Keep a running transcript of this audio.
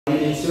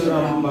నగరేషు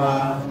రంభ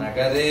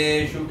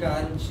నగరేషు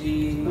కాంచి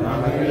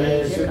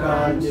నగరేషు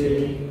కాంచి.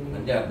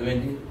 అంటే అర్థం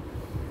ఏంటి?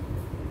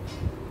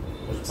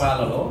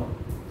 పుష్పాలలో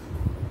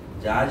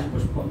జాజి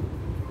పుష్పం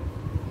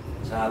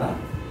చాలా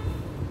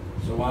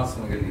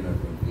సువాసన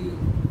కలిగినటువంటి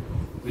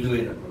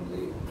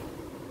విలువైనటువంటిది.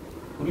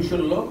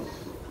 పురుషుల్లో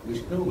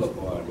విష్ణువు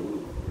గొప్పవాడు,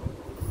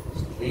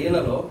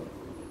 స్త్రీలలో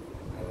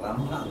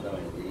రంభ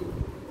అందమైనది,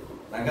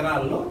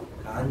 నగరాల్లో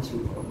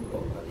కాంచీపురం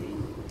గొప్పది.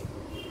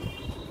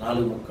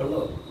 4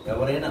 ముక్కల్లో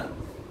ఎవరైనా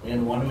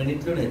నేను 1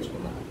 minute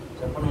నేర్చుకున్నాను.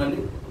 చెప్పండి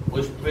మళ్ళీ.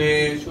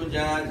 పుష్పేషు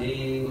జాజి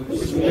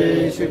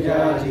పుష్పేషు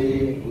జాజి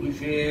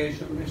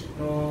పురుషేషు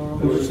విష్ణు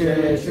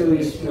పురుషేషు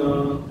విష్ణు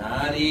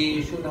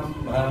నారీషు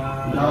రంభ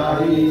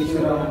నారీషు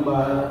రంభ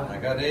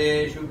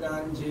నగరేషు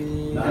కాంచి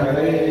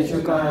నగరేషు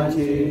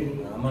కాంచి.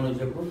 రామను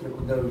చెప్పు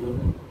చెప్పుద్దారు.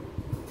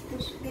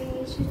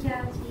 పుష్పేషు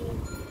జాజి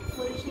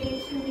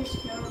పురుషేషు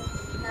విష్ణు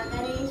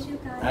నగరేషు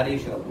కాంచి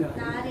నారీషు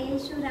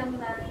నారేషు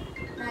రంభ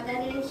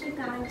నగరేషు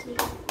కాంచి.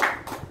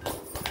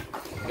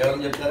 ఎవరు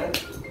చెప్తారా?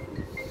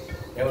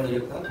 ఎవరు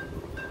చెప్తారా?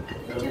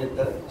 ఎవరు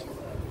చెప్తారా?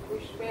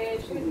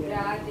 పుష్పేషు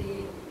జాజి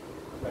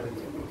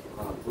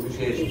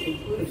పురుషేషు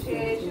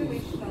పురుషేషు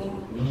విష్ణు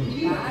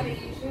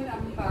నారీషు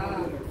రంభ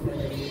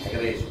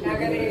నగరేషు.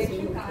 నగరేషు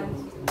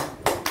కాంచి.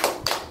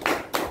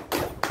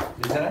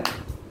 చూసారా?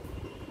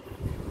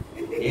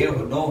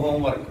 No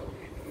homework.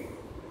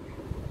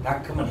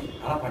 టక్కమని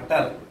అలా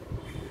పట్టాలి,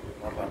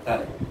 అలా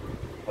పట్టాలి.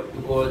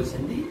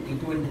 పట్టుకోవాల్సింది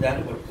ఇటువంటి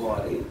దాన్ని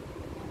పట్టుకోవాలి.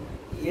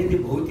 ఏది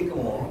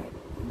భౌతికమో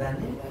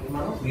దాన్ని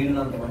మనం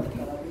వీలున్నంత మందికి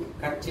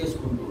కట్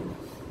చేసుకుంటూ ఉంటాం.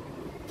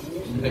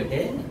 ఎందుకంటే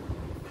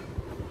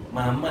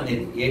మా అమ్మ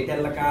అనేది ఏ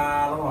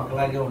తెల్లకాలం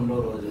ఒకలాగే ఉండో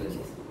రోజులు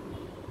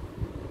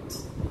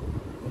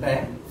అంటే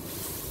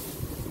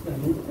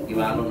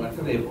ఇవాళ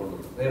ఉన్నట్టు రేపు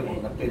ఉండదు, రేపు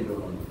ఉన్నట్టు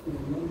ఎల్లుండి ఉండదు.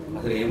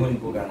 అసలు ఏమో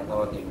ఇంకో గంట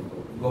తర్వాత ఏమిటో,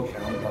 ఇంకో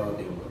క్షణం తర్వాత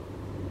ఏమిటో.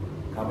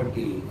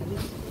 కాబట్టి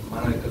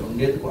మనం ఇక్కడ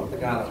ఉండేది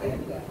కొంతకాలమే.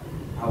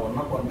 ఆ ఉన్న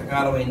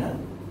కొంతకాలమైనా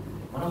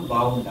మనం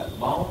బాగుండాలి.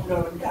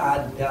 బాగుండడం అంటే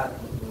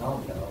ఆధ్యాత్మికంగా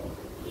ఉండడం,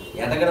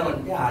 ఎదగడం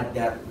అంటే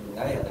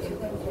ఆధ్యాత్మికంగా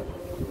ఎదగడం.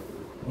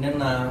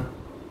 నిన్న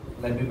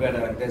లబ్బిపేట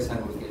వెంకటేశ్వర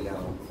గుడికి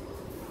వెళ్ళాము.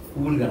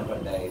 పువ్వులు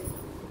కనపడ్డాయి,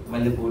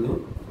 మల్లెపూలు,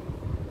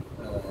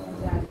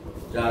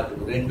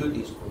 జాతులు 2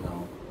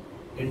 తీసుకున్నాము.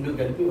 2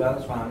 కలిపి వాళ్ళ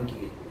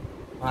స్వామికి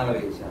మాల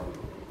వేసాము.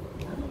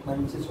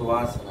 మంచి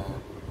సువాసన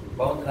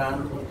బాగుంది.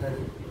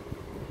 ఆనందపడతారు,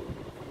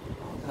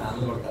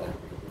 ఆనందపడతారా?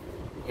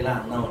 ఇలా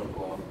అన్నాం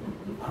అనుకో,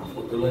 ఆ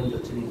ఫోటోలోంచి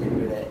వచ్చి నీకు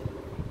చెప్పాడా,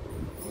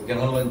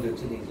 విగ్రహంలోంచి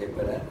వచ్చి నీకు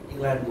చెప్పాడా?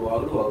 ఇలాంటి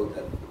వాగులు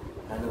వాగుతారు.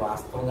 కానీ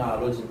వాస్తవంగా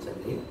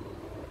ఆలోచించండి.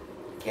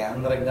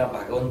 కేంద్రంగా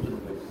భగవంతుని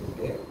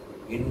పెట్టుకుంటే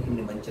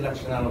ఎన్ని మంచి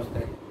లక్షణాలు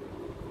వస్తాయి.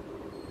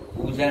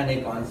 పూజ అనే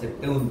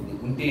కాన్సెప్టే ఉంది.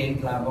 ఉంటే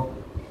ఏంటి లాభం?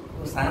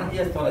 నువ్వు స్నానం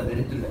చేస్తావు, అది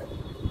దరిద్రుడా.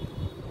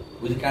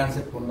 పూజ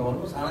కాన్సెప్ట్ ఉండవు,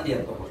 నువ్వు స్నానం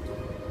చేస్తావు.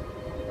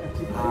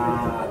 ఆ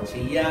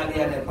చెయ్యాలి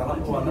అనే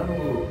తలంపు వల్ల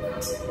నువ్వు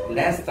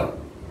లేస్తావు,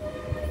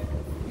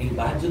 నీకు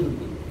బాధ్యత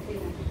ఉంటుంది.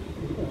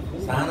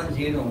 స్నానం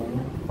చేయడం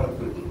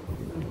ప్రకృతి,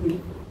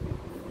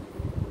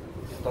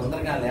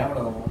 తొందరగా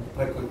లేవడం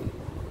ప్రకృతి.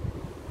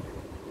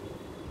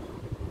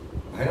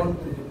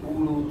 భగవంతుడికి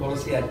పూలు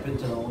తులసి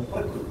అర్పించడం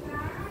ప్రకృతి.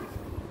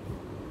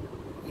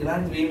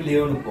 ఇలాంటివి ఏమి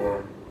లేవనుకో,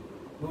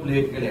 నువ్వు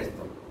లేట్గా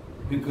లేస్తావు,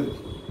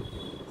 వికృతి.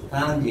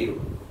 స్నానం చేయవు,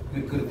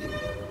 వికృతి.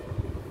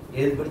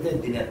 ఏది పడితే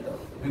అది తినేస్తావు,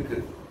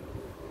 వికృతి.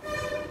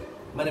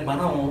 మరి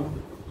మనం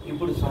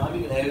ఇప్పుడు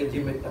స్వామికి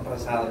నైవేద్యం పెట్టిన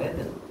ప్రసాదమే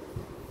తిన్నాం.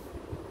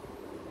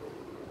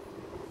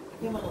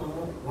 అంటే మనం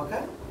ఒక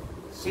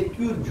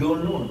సెక్యూర్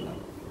జోన్లో ఉంటాం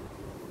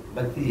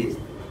భక్తి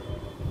చేస్తే.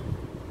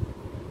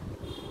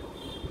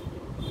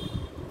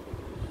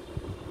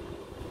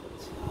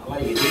 చాలా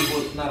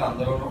ఎదిగిపోతున్నారు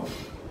అందరూనూ.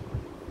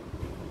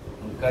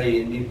 ఇంకా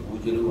ఏంటి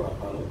పూజలు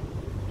వ్రతాలు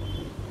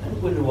అని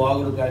కొన్ని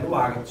వాగులు కానీ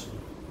వాగచ్చు.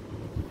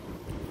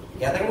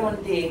 ఎదగడం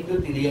అంటే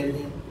ఏంటో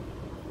తెలియాలి.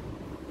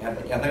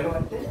 ఎదగడం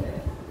అంటే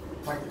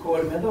పక్క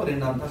వాళ్ళ మీద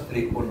 2 అంతస్తులు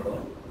ఎక్కువ ఉండడం,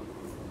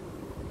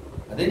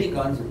 అదే నీ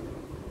కాన్సెప్ట్.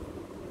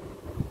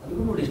 అందుకు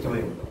నువ్వు డిస్టర్బ్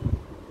ఉంటావు,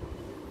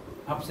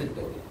 అప్సెట్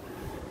అవుతుంది.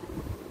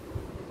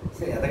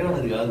 సరే, ఎదగడం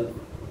అది కాదు.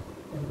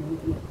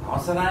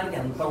 అవసరానికి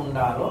ఎంత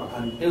ఉండాలో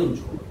అంతే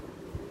ఉంచుకో.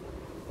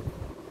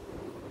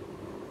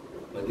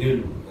 10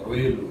 ఏళ్ళు, 20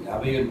 ఏళ్ళు,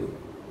 50 ఏళ్ళు,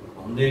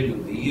 100 ఏళ్ళు,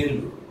 1000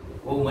 ఏళ్ళు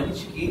ఓ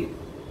మనిషికి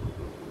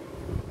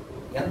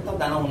ఎంత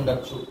ధనం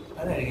ఉండొచ్చు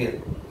అని అడిగారు.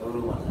 ఎవరు?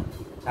 మన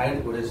చాయలు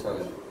కోటేశ్వర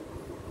గారు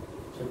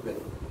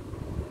చెప్పారు.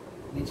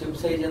 నీ చెప్పు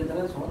సైజ్ ఎంత?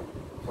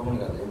 సోమన్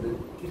కాదు,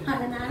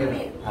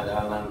 అదే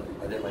వాళ్ళ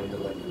అదే మైండ్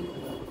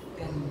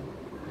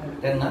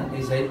 10. నీ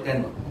సైజ్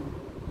 10.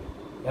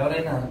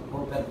 ఎవరైనా ఓ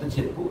పెద్ద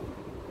చెప్పు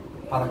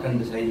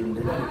 11 సైజు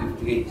ఉండేది అది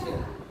గిఫ్ట్గా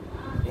ఇచ్చారు.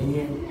 ఏం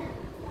చేయండి?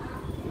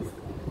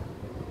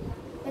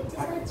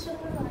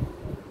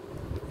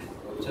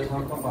 వచ్చే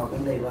సంవత్సరం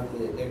 11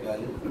 అయిపోతుంది అయితే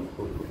కాదు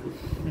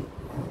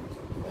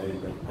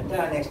అంటే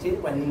ఆ నెక్స్ట్ ఇయర్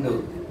 12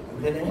 అవుతుంది,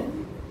 అంతేనే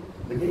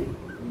ఇది.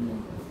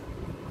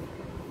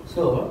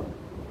 సో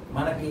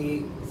మనకి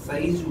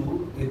సైజు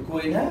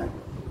ఎక్కువైనా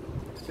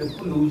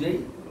చెప్పు లూజ్ అయి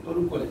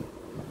తొలుక్కోలేదు,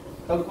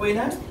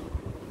 తక్కువైనా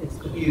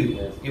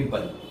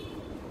ఇబ్బంది.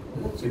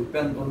 చెప్పు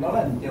ఎంత ఉండాలో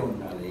అంతే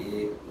ఉండాలి,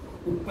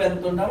 ఉప్పు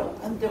ఎంత ఉండాలో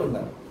అంతే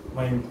ఉండాలి.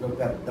 మా ఇంట్లో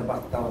పెద్ద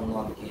బస్తా ఉంది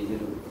 100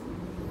 కేజీలు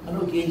అని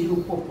 1 కేజీ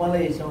ఉప్పులో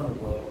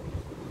వేసామనుకో,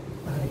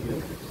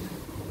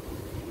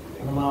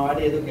 మా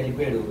వాడు ఏదో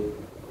కలిపాడు,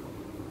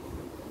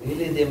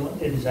 వేలేదేమో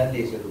 2 సార్లు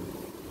వేసాడు.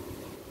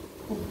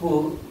 ఉప్పు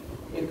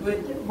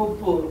ఎక్కువైతే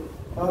ఉప్పు,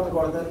 తర్వాత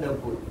కొడతాను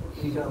డప్పు,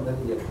 విషయం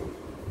అందరికీ చెప్పు.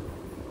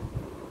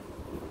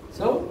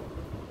 సో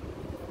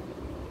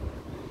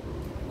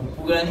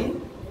ఉప్పు కానీ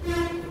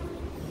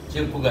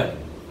చెప్పు కానీ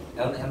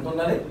ఎంత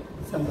ఉండాలి?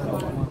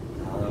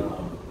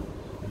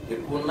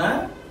 ఎక్కువ ఉన్నా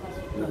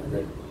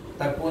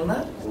తక్కువ ఉన్నా.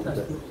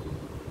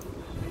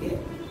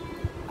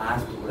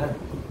 ఆస్తి కూడా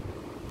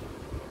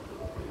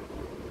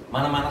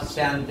మన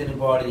మనశ్శాంతిని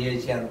పాడు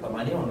చేసేంత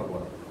మనీ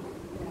ఉండకూడదు.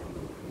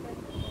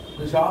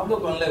 నువ్వు షాప్లో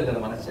కొనలేవు కదా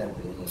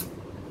మనశ్శాంతిని.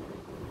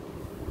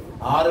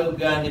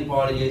 ఆరోగ్యాన్ని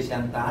పాడు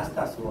చేసేంత ఆస్తి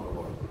అసలు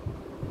ఉండకూడదు.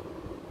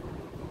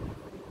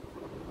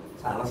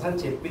 చాలాసార్లు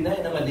చెప్పినా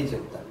అయినా మళ్ళీ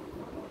చెప్తా.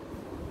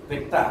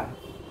 పెట్ట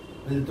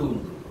వెళ్తూ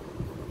ఉంది,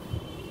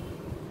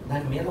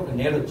 దాని మీద ఒక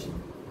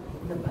నీడొచ్చింది,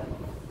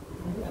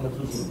 అలా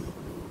చూసింది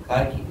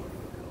కాకి,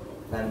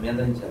 దాని మీద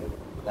నుంచి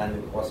దాని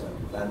కోసం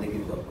దాని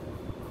దగ్గరికి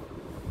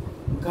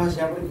ఇంకా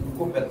సేపటికి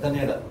ఇంకో పెద్ద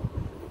నీడ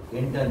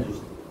ఏంటి అని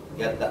చూసింది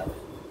గద్ద.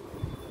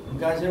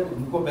 ఇంకా సేపటికి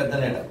ఇంకో పెద్ద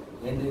నీడ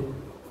ఏంటి?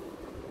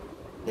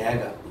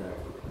 డేగ.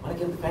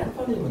 మనకి ఎంత ఫ్యాన్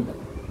ఫాలోయింగ్ ఉందా,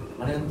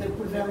 మనం ఎంత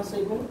ఎప్పుడు ఫేమస్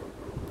అయిపోయి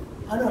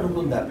అని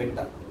అనుకుంది ఆ పెట్ట.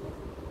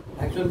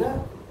 యాక్చువల్గా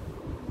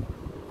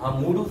ఆ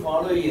 3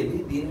 ఫాలో అయ్యేది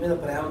దీని మీద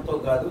ప్రేమతో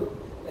కాదు,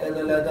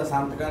 లేదా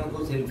సంతకానికో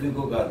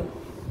సెల్ఫీకో కాదు.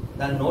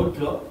 దాని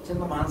నోట్లో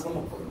చిన్న మాంసం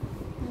ముక్క ఉంది.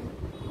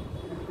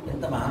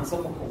 ఇంత మాంసం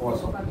ముక్క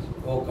కోసం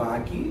ఓ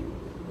కాకి,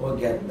 ఓ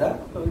గెద్ద,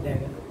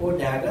 ఓ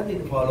డాగ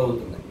దీన్ని ఫాలో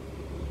అవుతుంది.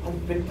 అది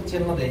పెట్ట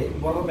చిన్నది,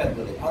 బుర్ర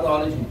పెద్దది, అది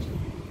ఆలోచించింది.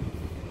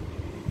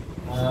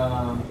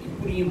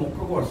 ఇప్పుడు ఈ ముక్క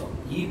కోసం,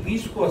 ఈ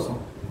పీస్ కోసం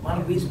మన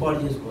పీస్ పాడు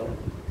చేసుకోవాలి,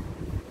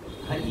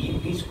 ఈ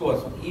పీస్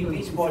కోసం ఈ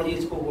పీస్ పాడు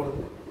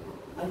చేసుకోకూడదు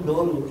అని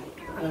నోరు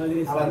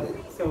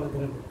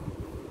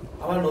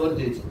అలా నోరు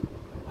తెరిచింది.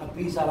 ఆ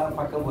పీస్ అలా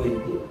పక్క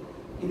పోయింది,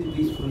 ఇది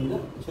పీస్ఫుల్గా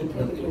చెట్టు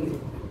మీదకి వెళ్ళింది.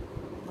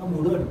 ఆ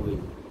 3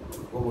 అడిపోయింది.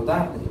 ఒక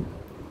ఉదాహరణ చెప్పి.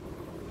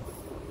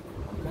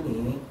 అందుకని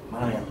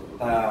మనం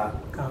ఎంత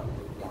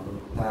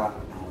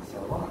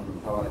అవసరమో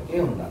అంతవరకే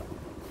ఉండాలి.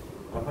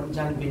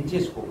 ప్రపంచాన్ని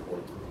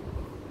పెంచేసుకోకూడదు.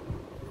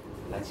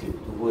 ఇలా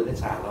చెప్తూ పోతే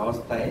చాలా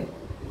వస్తాయి.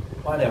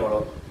 వాడెవడో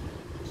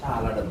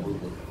చాలా డబ్బు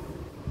ఉంది,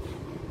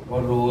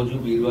 వాడు రోజు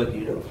బీరువా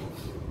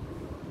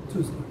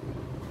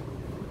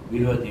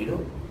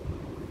తీయడం,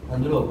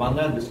 అందులో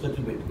బంగారు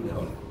బిస్కెట్లు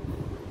పెట్టుకునేవాడు,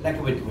 లెక్క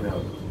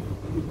పెట్టుకునేవాడు.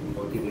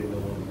 1, 2, 3,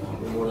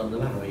 4,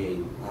 365,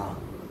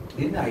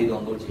 దీన్ని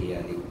 500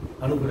 చేయాలి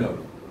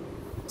అనుకునేవాడు.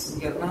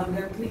 ఇంక 24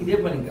 గంటలు ఇదే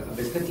పని, ఇంకా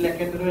బిస్కెట్లు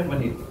లెక్కెట్టడమే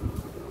పని.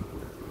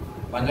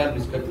 బంగారు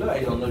బిస్కెట్లు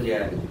 500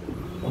 చేయాలి.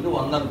 ముందు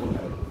 100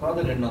 అనుకున్నాడు, తర్వాత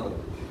 200,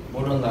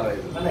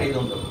 365, మళ్ళీ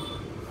 500,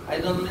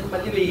 500 నుంచి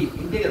మళ్ళీ 1000.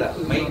 ఇంతే కదా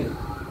మైండ్.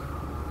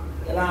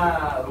 ఇలా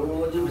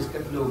రోజు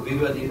బిస్కెట్లు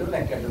బీరువా తీయడం,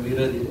 లెక్కెట్టడం,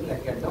 బీరువా తీయడం,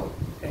 లెక్కెట్టడం,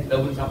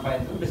 డబ్బులు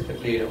సంపాదించడం,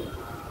 బిస్కెట్లు వేయడం,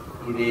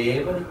 ఇదే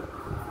పని.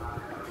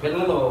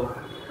 పిల్లలు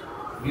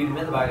వీడి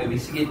మీద బాగా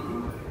విసిగెత్తి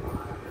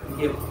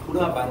ఇంకెప్పుడు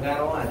ఆ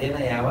బంగారం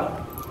అదేనా యావా,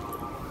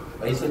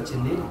 వయసు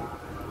వచ్చింది,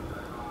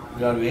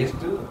 you are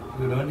waste,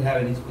 you don't have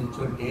any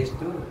spiritual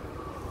taste,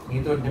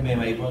 నీతో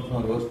మేము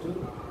అయిపోతున్నాం రోస్ట్,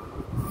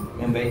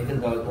 మేము బయటకు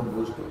తాగుతాం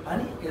బూస్ట్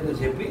అని ఏదో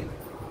చెప్పి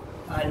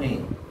ఆయన్ని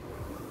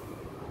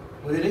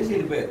వదిలేసి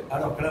వెళ్ళిపోయారు.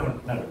 ఆడు ఒక్కడే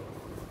ఉంటున్నాడు,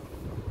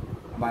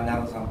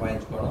 బంగారం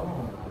సంపాదించుకోవడం,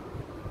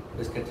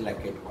 బిస్కెట్లు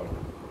లెక్కెట్టుకోవడం.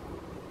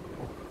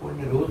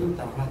 కొన్ని రోజుల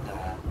తర్వాత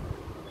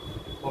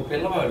ఒక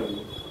పిల్లవాడు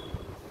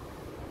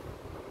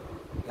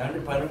ఏమంటే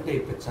పని ఉంటే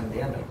ఇప్పించండి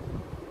అన్నాడు.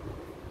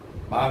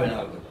 బాగా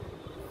వినాలి.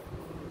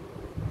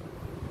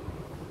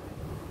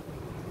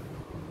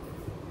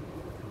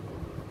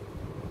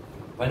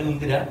 పని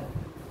ఉందిరా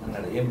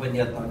అన్నాడు. ఏం పని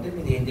చేస్తామంటే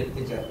మీరు ఏం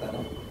చెప్తే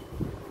చేస్తాను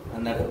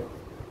అన్నాడు.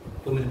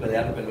 9-10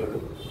 ఏళ్ళ పిల్లవాడు.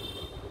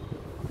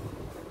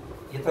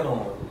 ఇతను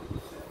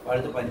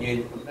వాడితో పని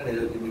చేయించుకుంటున్నాడు,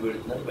 ఏదో తిండి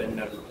పెడుతున్నాడు, బండి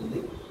నడుస్తుంది.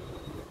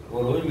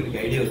 ఓ రోజు వీడికి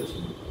ఐడియా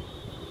వచ్చింది,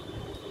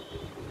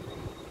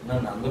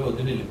 నన్ను అందరూ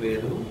వదిలి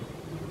వెళ్ళిపోయారు,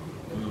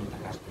 ఇంత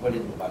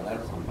కష్టపడింది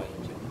బంగారం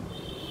సంపాదించాను,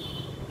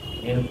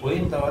 నేను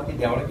పోయిన తర్వాత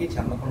ఇది ఎవరికి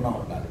చెందకుండా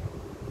ఉండాలి,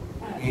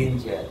 ఏం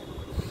చేయాలి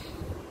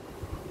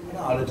అని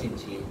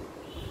ఆలోచించి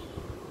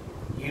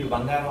వీడు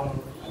బంగారం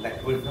లెక్క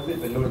పెట్టినప్పుడు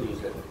పిల్లవాడు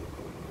చూశాడు.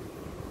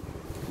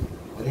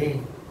 అదే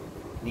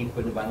నీకు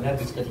కొన్ని బంగారు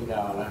బిస్కెట్లు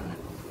కావాలా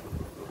అన్నాడు.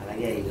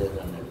 అలాగే 5,000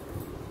 అన్నాడు.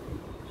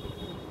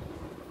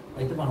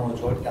 అయితే మనం ఒక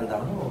చోటుకి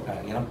వెళ్దామని ఒక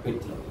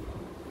ఇనపెట్టిలో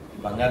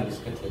బంగారు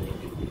బిస్కెట్లు అని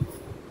చెప్పి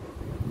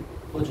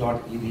ఒక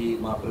చోటకి, ఇది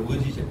మా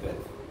ప్రభుజీ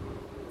చెప్పారు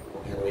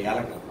ఒక 20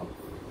 ఏళ్ళ క్రితం.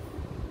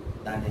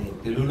 దాన్ని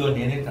తెలుగులో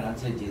నేనే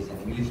ట్రాన్స్లేట్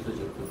చేశాను, ఇంగ్లీష్లో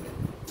చెప్తుంటే.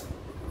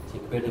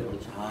 చెప్పేటప్పుడు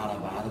చాలా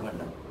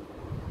బాధపడ్డాను.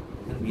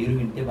 మీరు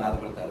వింటే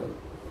బాధపడతారు.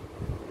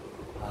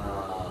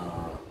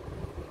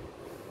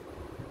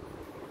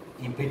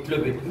 ఈ పెట్టిలో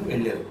పెట్టుకుని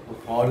వెళ్ళారు. ఒక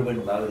పాడు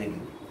బండి బాగా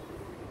దిగింది.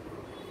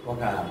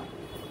 ఒక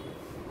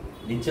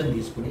నిత్యం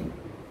తీసుకుని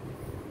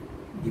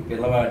ఈ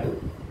పిల్లవాడు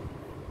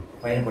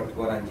పైన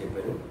పట్టుకోరా అని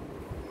చెప్పారు.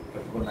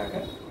 పట్టుకున్నాక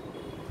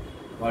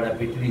వాడు ఆ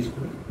పెట్టి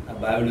తీసుకుని ఆ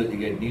బావిలో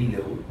దిగాడు, నీళ్ళు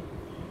లేవు,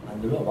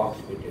 అందులో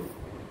బాక్స్ పెట్టాడు.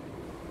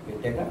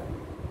 పెట్టాక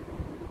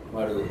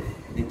వాడు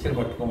నిచ్చెన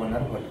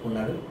పట్టుకోమన్నారు,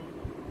 పట్టుకున్నాడు.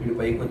 వీడు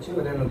పైకి వచ్చి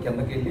ఒరే నువ్వు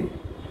కిందకి వెళ్ళి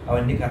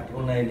అవన్నీ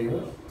కట్టుకున్నాయి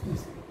లేవో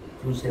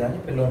చూసేదాన్ని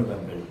పిల్లవాడిని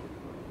పంపాడు.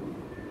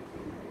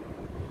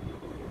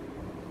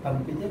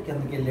 పంపితే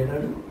కిందకి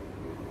వెళ్ళాడు.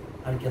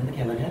 వాడు కిందకి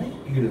వెళ్ళగానే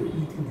వీడు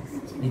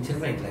నిచ్చెన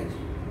పైకి లాగి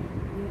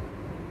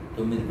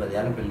 9-10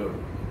 ఏళ్ళ పిల్లోడు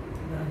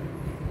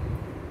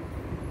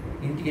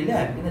ఇంటికి వెళ్ళి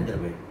హ్యాపీగా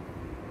నిద్రపోయాడు.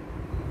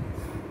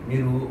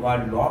 మీరు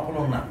వాడి లోపల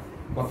ఉన్న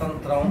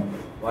స్వతంత్రం,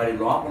 వాడి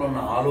లోపల ఉన్న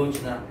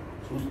ఆలోచన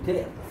చూస్తే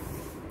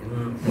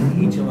ఎంత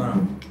నీచమా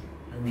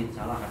అని మీరు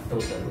చాలా హర్ట్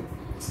అవుతారు.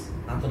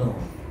 అతను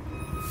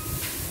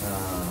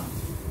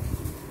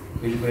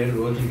వెళ్ళిపోయాడు.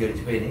 రోజులు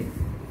గడిచిపోయినాయి.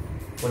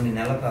 కొన్ని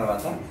నెలల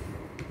తర్వాత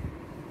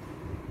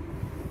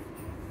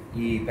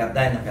ఈ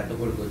పెద్ద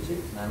కొడుకు వచ్చి,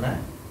 నాన్న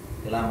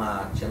ఇలా మా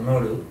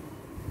చిన్నోడు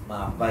మా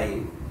అబ్బాయి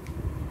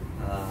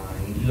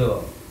ఇంట్లో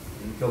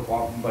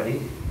కోపం పడి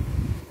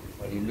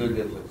వాడు ఇల్లు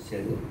దగ్గరికి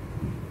వచ్చాడు,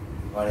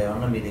 వాడు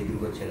ఏమన్నా మీ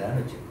దగ్గరికి వచ్చాడా అని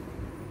వచ్చాడు.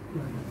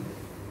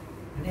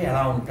 అంటే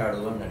ఎలా ఉంటాడు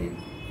అని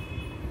అడిగింది.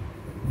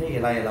 అంటే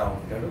ఇలా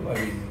ఉంటాడు,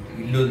 వాడు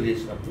ఇల్లు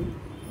వదిలేసినప్పుడు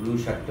బ్లూ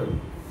షర్టు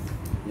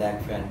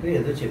బ్లాక్ ప్యాంటు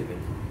ఏదో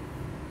చెప్పాడు.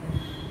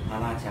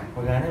 అలా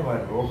చెప్పగానే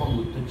వాడి రూపం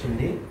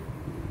గుర్తొచ్చింది.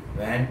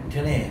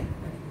 వెంటనే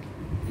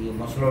ఈ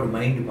ముసలోడు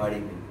మైండ్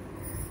పాడింది.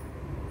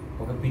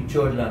 ఒక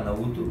పిచ్చోడిలా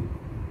నవ్వుతూ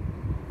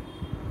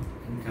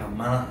ఇంకా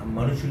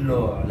మనుషుల్లో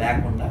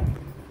లేకుండా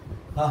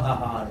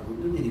హాహాహా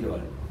అనుకుంటూ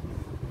తిరిగేవాడు.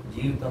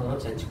 జీవితంలో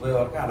చచ్చిపోయే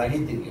వరకు అలాగే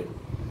తిరిగాడు.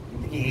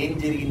 ఇంతకీ ఏం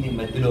జరిగింది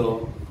మధ్యలో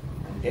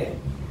అంటే,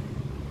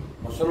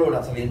 ముసలోడు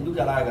అసలు ఎందుకు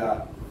అలాగా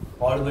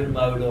పాడుబడి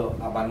బావిలో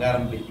ఆ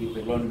బంగారం పెట్టి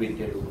పిల్లోని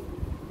పెట్టాడు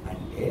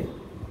అంటే,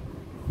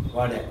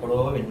 వాడు ఎక్కడో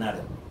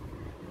విన్నాడు,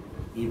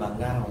 ఈ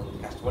బంగారం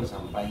కష్టపడి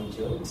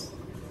సంపాదించావు,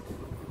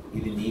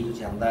 ఇది నీకు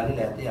చెందాలి,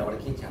 లేకపోతే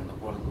ఎవరికి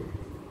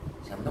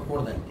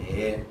చెందకూడదంటే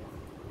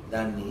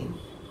దాన్ని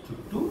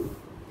చుట్టూ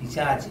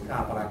పిశాచి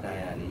కాపలా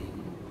కాయాలి.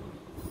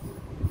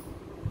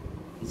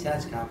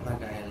 పిశాచి కాపలా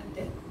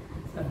కాయాలంటే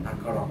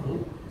అక్కడ ఒకరు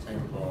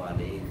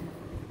చనిపోవాలి.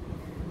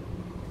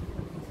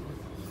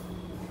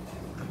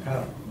 అక్కడ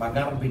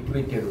బంగారం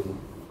పెట్టాడు,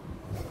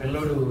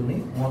 పిల్లోడుని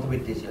మూత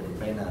పెట్టేశాడు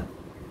పైన.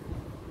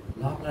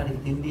 లోపలానికి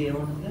తిండి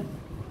ఏముంటుందా,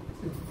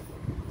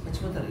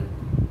 చచ్చిపోతారు.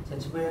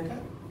 చచ్చిపోయాక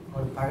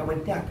వాడు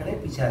పగబట్టి అక్కడే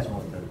పిశాచం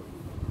అవుతాడు.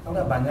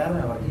 కాబట్టి ఆ బంగారం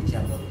ఎవరికి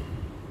చెందదు.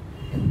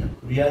 ఎంత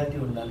క్రియాలిటీ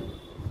ఉండాలి.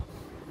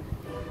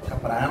 ఒక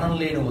ప్రాణం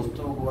లేని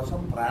వస్తువు కోసం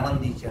ప్రాణం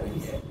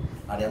తీశాడంటే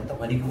వాడు ఎంత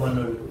పనికి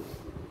పన్నాడు.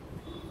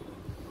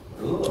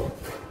 ఇప్పుడు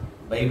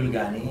బైబిల్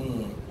కానీ,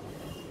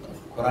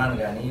 ఖురాన్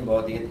కానీ,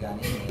 భగవద్గీత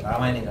కానీ,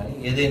 రామాయణం కానీ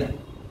ఏదైనా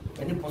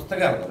ఇవన్నీ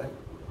పుస్తకాలు కదా.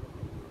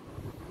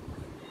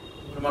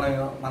 ఇప్పుడు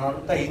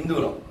మనంతా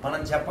హిందువులం,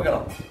 మనం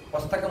చెప్పగలం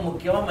పుస్తకం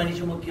ముఖ్యమా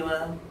మనిషి ముఖ్యమా?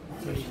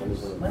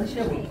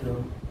 మనిషే ముఖ్యం.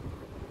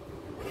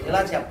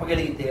 ఇలా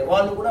చెప్పగలిగితే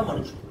వాళ్ళు కూడా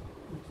మనుషులు.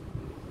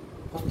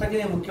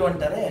 పుస్తకమే ముఖ్యం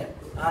అంటారే,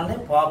 వాళ్ళనే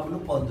పాపులు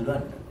పందులు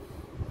అంటారు.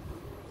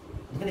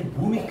 అందుకని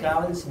భూమికి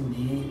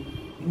కావాల్సింది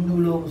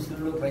హిందువులు,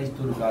 ముస్లింలు,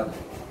 క్రైస్తవులు కాదు.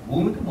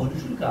 భూమికి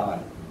మనుషులు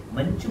కావాలి,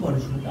 మంచి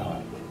మనుషులు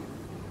కావాలి.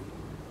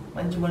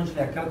 మంచి మనుషులు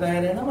ఎక్కడ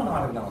తయారైనా మనం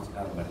వాళ్ళకి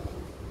నమస్కారం పెడతాం.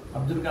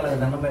 అబ్దుల్ కలాం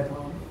దండం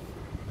పెట్టడం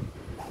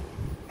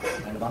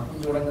ఆయన మతం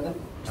చూడం కదా.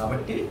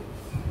 కాబట్టి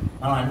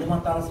మనం అన్ని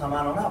మతాల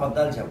సమానమని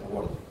అబద్ధాలు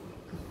చెప్పకూడదు.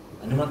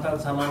 అన్ని మతాలు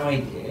సమానం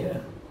అయితే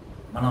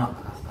మనం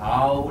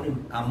ఆవుని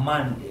అమ్మ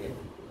అంటే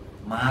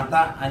మాత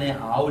అనే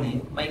ఆవుని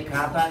మై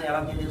ఖాతా అని ఎలా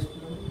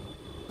తెలియజేస్తుంది?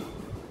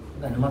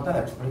 అన్ని మతాలు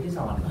ఎప్పటికీ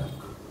సమానం కాదు.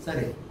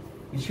 సరే,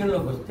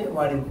 విషయంలోకి వస్తే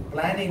వాడి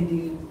ప్లాన్ ఏంటి?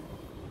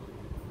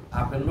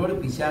 ఆ పిల్లోడు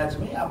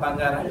పిశాచమే ఆ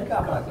బంగారాన్ని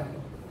కాపాడాలి.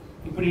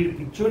 ఇప్పుడు ఈ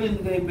పిచ్చోడు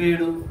ఎందుకు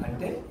అయిపోయాడు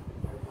అంటే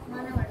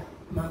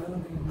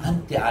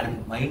అంతే, ఆడి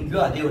మైండ్లో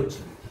అదే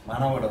వచ్చింది.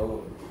 మనవాడు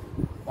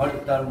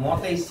వాడు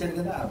మూత ఇచ్చాడు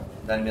కదా,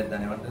 దాని మీద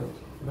దాన్ని ఏమంటారు,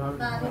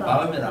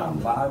 బావి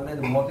మీద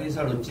మూత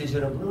వేసాడు.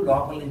 వచ్చేసేటప్పుడు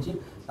లోపల నుంచి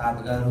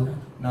తాతగారు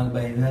నాకు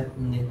భయం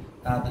వేస్తుంది,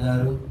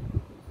 తాతగారు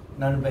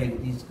నన్ను పైకి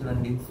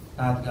తీసుకురండి,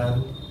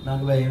 తాతగారు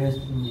నాకు భయం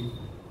వేస్తుంది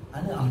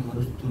అని వాళ్ళు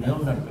మరుస్తూనే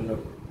ఉన్నాడు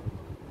పిల్లడు.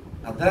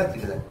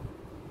 అర్ధరాత్రి కదా,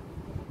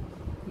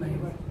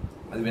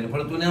 అది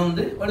వినపడుతూనే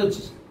ఉంది. వాడు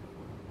వచ్చేసి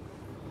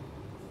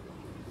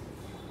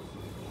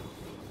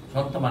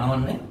సొంత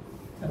మనవన్నే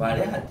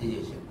వాడే హత్య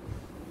చేశాడు,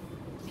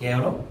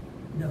 కేవలం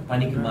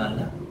పనికి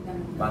మాలిన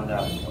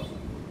బంగారం కోసం.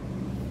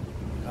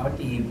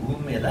 కాబట్టి ఈ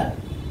భూమి మీద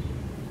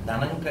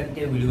ధనం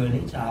కంటే విలువని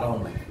చాలా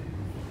ఉన్నాయి.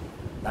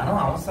 ధనం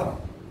అవసరం,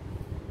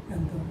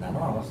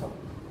 ధనం అవసరం,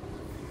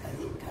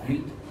 అది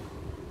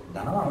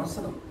ధనం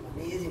అవసరం,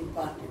 ఈజ్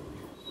ఇంపార్టెంట్.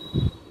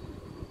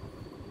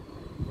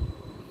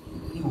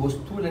 ఈ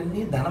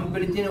వస్తువులన్నీ ధనం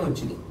పెడితేనే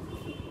వచ్చినాయి.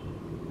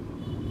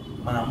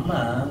 మా అమ్మ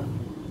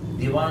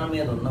దివాన్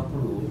మీద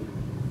ఉన్నప్పుడు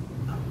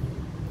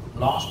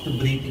లాస్ట్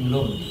బ్రీతింగ్లో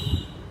ఉంది.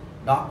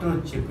 డాక్టర్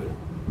వచ్చి చెప్పాడు,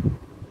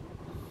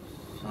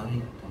 సారీ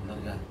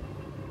తొందరగా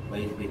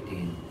బయట పెట్టి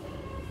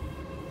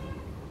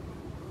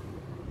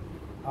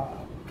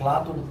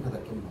క్లాత్ ఉంటుంది కదా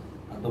కింద,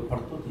 ఆ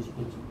దుప్పటితో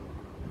తీసుకొచ్చి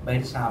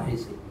బయట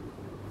సాపేసి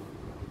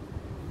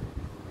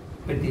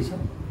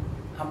పెట్టేశాం.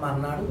 అమ్మ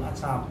అన్నాడు, ఆ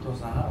చాపతో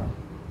సహా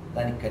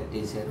దానికి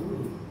కట్టేశారు.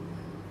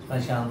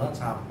 శ్మశానంలో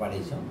చాప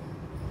పడేసాం.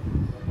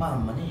 మా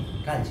అమ్మని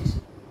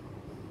కాల్చేసాం.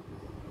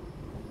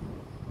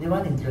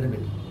 దేవాన్ని ఇంట్లో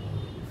పెట్టి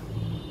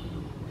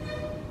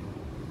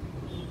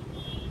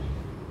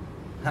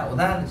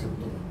ఉదాహరణ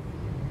చెప్తున్నాను.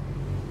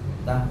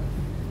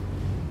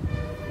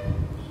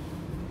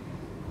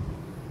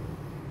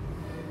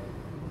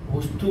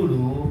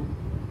 వస్తువులు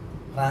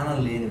ప్రాణం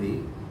లేనివి,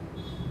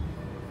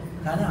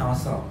 కానీ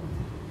అవసరం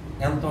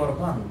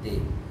ఎంతవరకు అంతే.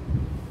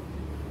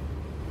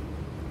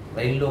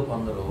 రైల్లో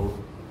కొందరు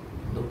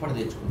దుప్పటి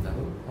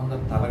తెచ్చుకుంటారు,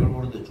 కొందరు తలగలు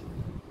కూడా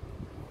తెచ్చుకుంటారు.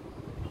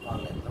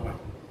 వాళ్ళు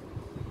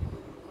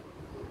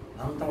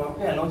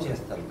అంతవరకు ఎలా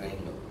చేస్తారు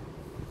ట్రైన్లో.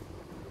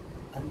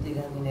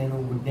 అంతేగాని నేను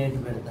గుడ్ నైట్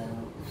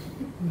పెడతాను,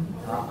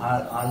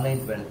 ఆల్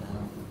నైట్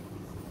పెడతాను,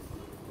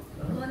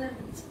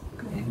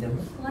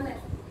 ఏంటమ్మా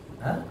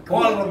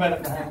కోలర్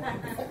పెడతాను,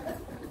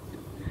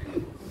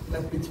 ఇలా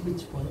పిచ్చి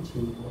పిచ్చి పని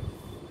చేయకూడదు.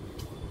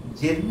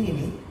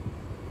 జర్నీని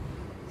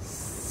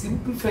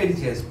సింప్లిఫైడ్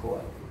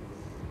చేసుకోవాలి.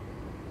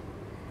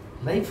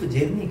 లైఫ్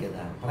జర్నీ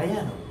కదా,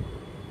 ప్రయాణం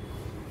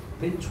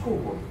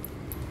పెంచుకోకూడదు.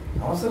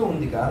 అవసరం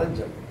ఉంది కాదని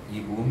చెప్పు. ఈ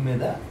భూమి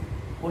మీద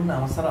కొన్ని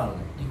అవసరాలు.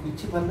 ఈ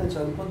కుర్చీ పనిలో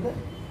చదువుకుంటే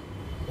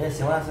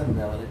సింహాసనం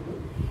తేవాలి,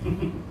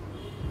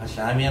 ఆ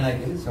షామియానాకి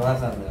వెళ్ళి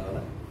సింహాసనం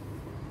తేవాలా,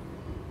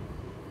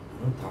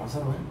 అంత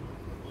అవసరమే.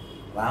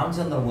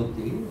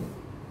 రామచంద్రమూర్తి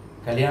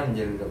కళ్యాణం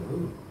జరిగేటప్పుడు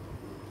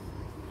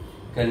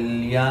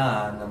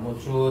కళ్యాణము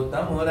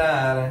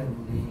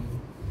చూతమురారండి,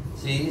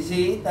 శ్రీ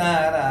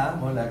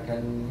సీతారాముల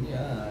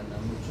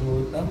కళ్యాణము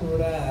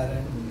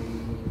చూతమురారండి,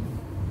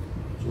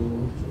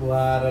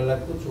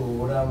 చూచువారలకు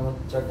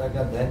చూడముచ్చటక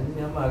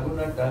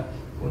ధన్యమగునట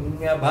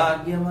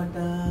పుణ్యభాగ్యమట.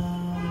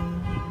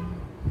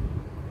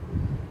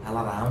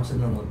 అలా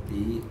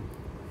రామచంద్రమూర్తి,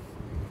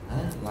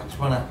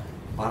 లక్ష్మణ,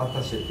 భరత,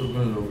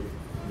 శత్రుఘ్నులు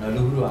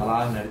నలుగురు అలా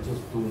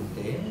నడిచొస్తూ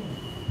ఉంటే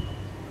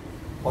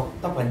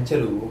కొత్త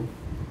పంచెలు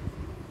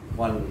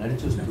వాళ్ళు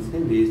నడిచొస్తుంటే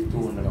వేస్తూ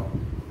ఉండడం,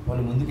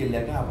 వాళ్ళు ముందుకు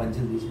వెళ్ళాక ఆ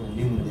పంచెలు తీసి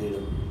మళ్ళీ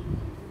ముందేయడం.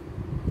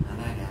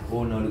 అలాగా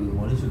నలుగురు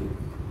మనుషులు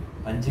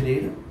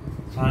పంచెలేయడం,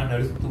 చాలా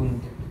నడుస్తూ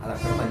ఉంటే అది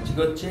అక్కడ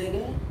మంచిగా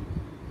వచ్చాయిగా.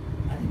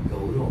 అది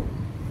గౌరవం,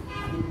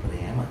 అది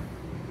ప్రేమ.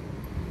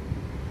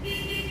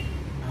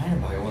 ఆయన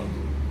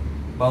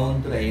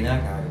భగవంతుడు అయినా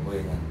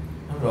కాకపోయినా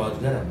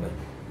రాజుగారు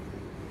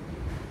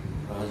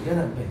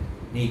అబ్బాయి,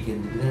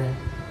 నీకెందుకురా,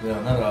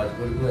 నువ్వేమన్నా రాజు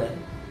కొడుకువా?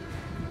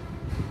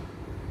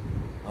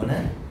 అవునా?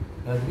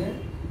 రాజుగారు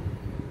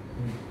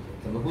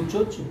కింద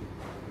కూర్చోవచ్చు,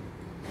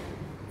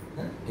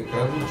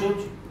 ఇక్కడ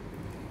కూర్చోవచ్చు,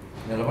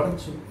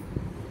 నిలబడచ్చు.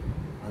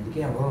 అందుకే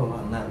ఎవరో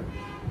అన్నారు,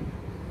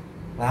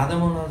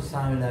 రాధమోహన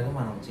స్వామిలాగా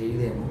మనం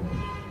చేయలేము,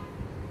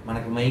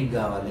 మనకి మైక్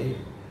కావాలి,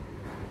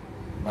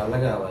 బల్ల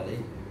కావాలి,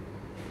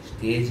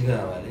 స్టేజ్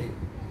కావాలి,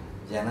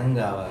 జనం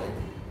కావాలి,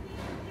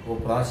 ఓ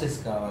ప్రాసెస్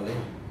కావాలి.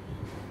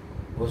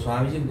 ఓ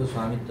స్వామీజీ ఇంకో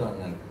స్వామితో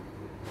అన్నారు,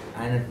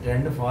 ఆయన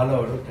ట్రెండ్ ఫాలో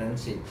అవడు, ట్రెండ్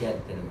సెట్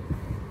చేస్తాడు.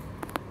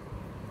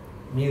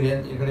 మీరు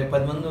ఇక్కడ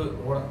 10 మంది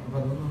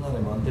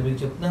ఉన్నారేమో, అంతే. మీరు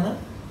చెప్తున్నానా?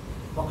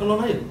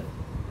 ఒక్కలోనే చెప్తాను,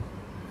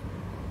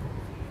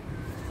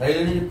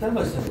 రైలునే చెప్తాను,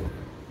 బస్సులో చెప్తాను.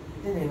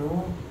 అంటే నేను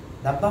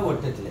డబ్బా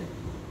కొట్టట్లేదు,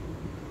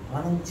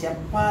 మనం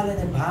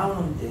చెప్పాలనే భావన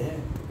ఉంటే.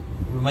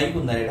 ఇప్పుడు మైక్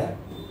ఉందా ఇక్కడ?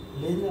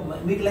 లేదు.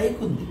 మీకు లైక్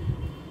ఉంది,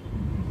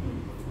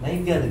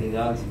 మైక్ కాదు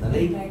కావాల్సిందా,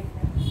 లైక్.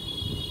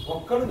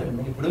 ఒక్కడు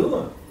కండి. ఇప్పుడు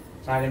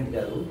చాగంటి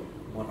గారు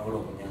మొన్న కూడా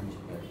ఉపన్యాసం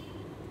చెప్పారు.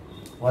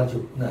 వాళ్ళు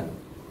చెప్తున్నారు,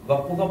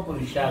 గొప్ప గొప్ప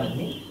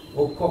విషయాలన్నీ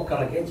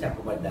ఒక్కొక్కరికే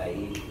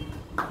చెప్పబడ్డాయి.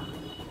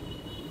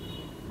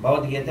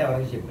 భగవద్గీత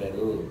ఎవరికి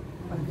చెప్పారు?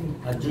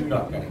 అర్జునుడు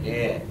ఒక్కడికే.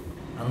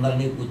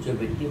 అందరినీ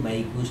కూర్చోబెట్టి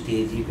మైకు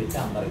స్టేజీ పెట్టి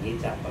అందరికీ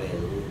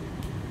చెప్పలేదు.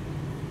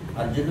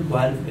 అర్జునుడు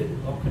క్వాలిఫైడ్,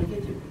 ఒక్కడికే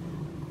చెప్పాడు.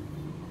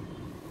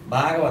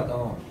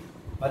 భాగవతం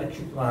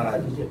పరీక్షిత్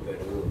మహారాజు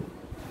చెప్పాడు,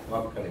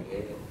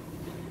 ఒక్కడికే.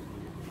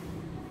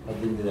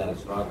 18,000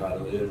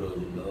 శ్లోకాలు 7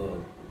 రోజుల్లో.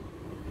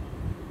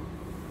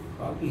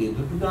 కాబట్టి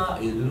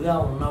ఎదురుగా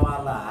ఉన్న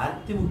వాళ్ళ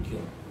ఆర్తి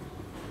ముఖ్యం,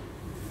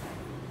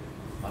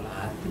 వాళ్ళ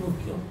ఆర్తి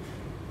ముఖ్యం.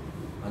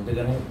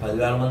 అందుకని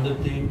 10,000 మంది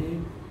వచ్చేయండి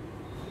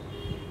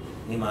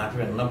నీ మాట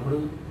విన్నప్పుడు.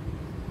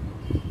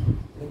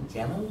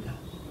 జనం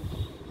కాదు,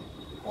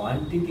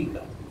 క్వాంటిటీ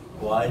కాదు,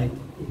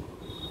 క్వాలిటీ.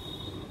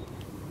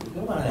 ఇంకా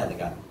మనం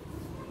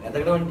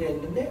ఎదగడం అంటే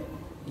ఏంటంటే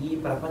ఈ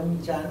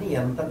ప్రపంచాన్ని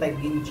ఎంత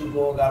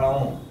తగ్గించుకోగలం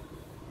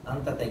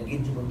అంత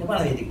తగ్గించుకుంటే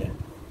మనం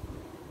ఎదిగినట్టు.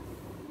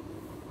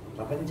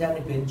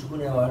 ప్రపంచాన్ని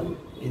పెంచుకునేవాడు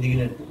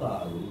ఎదిగినట్టు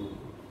కాదు.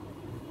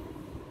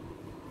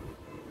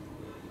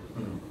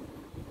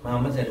 మా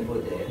అమ్మ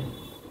చనిపోతే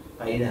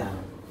పైన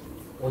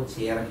ఓ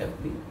చీర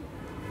కప్పి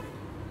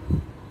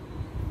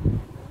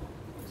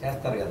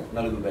చేస్తారు కదా,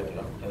 నలుగురు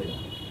పెట్టడం, అవి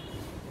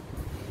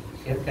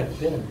చీర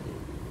కప్పే అంతే.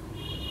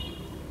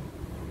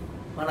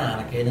 మా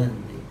నాన్నకైనా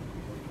అంతే,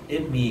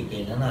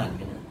 మీకైనా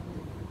నాకైనా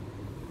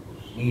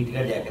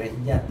నీట్గా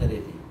డెకరేషన్ చేస్తారు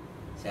ఇది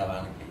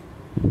శవానికి.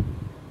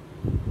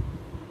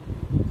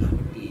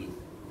 కాబట్టి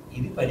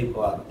ఇది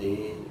పడిపోద్ది.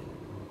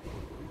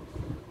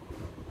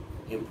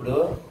 ఎప్పుడో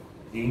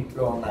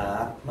దీంట్లో ఉన్న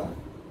ఆత్మ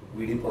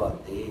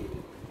విడిపోద్ది.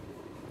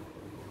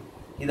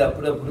 ఇది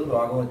అప్పుడప్పుడు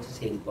రోగం వచ్చి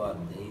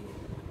చెడిపోద్ది.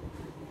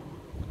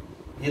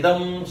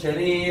 ఇదం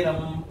శరీరం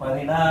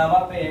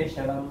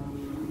పరిణామపేషణం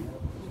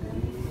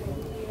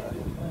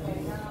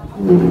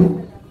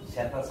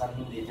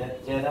శతసంధి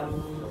జర్జరం.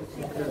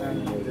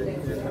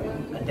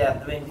 అంటే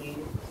అర్థం ఏంటి?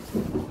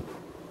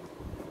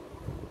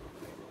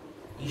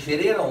 ఈ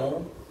శరీరం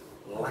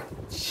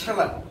లక్షల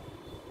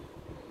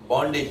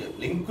బాండేజ్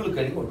లింకులు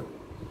కలిగి ఉంటుంది.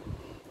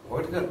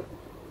 ఒకటి కాదు,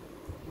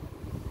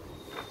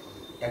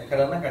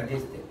 ఎక్కడన్నా కట్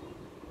చేస్తే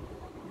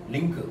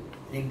లింక్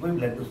దిగిపోయి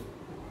బ్లడ్ వస్తుంది.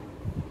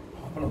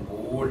 అప్పుడు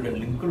బోల్డ్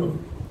లింకులు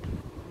ఉంది.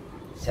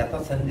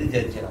 శతసంధి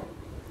జర్జనం.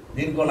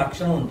 దీనికి ఒక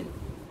లక్షణం ఉంది,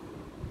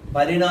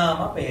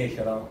 పరిణామ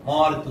పేషణం,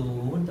 మారుతూ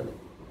ఉంటుంది.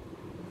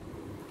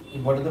 ఈ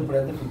బొడ్డతో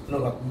ఇప్పుడైతే 5th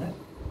కాకుండా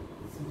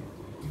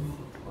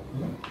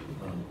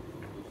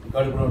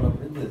కడుపులో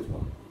ఉన్నప్పుడు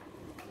తెలుసుకోవాలి.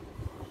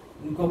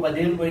 ఇంకో 10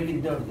 ఏళ్ళు బయట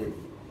ఇంతే ఉంటుంది.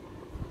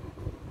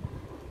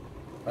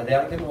 10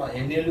 ఏళ్ళ క్రితం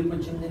ఎన్ని ఏళ్ళకి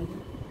వచ్చింది?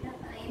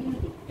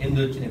 8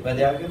 వచ్చినాయి. 10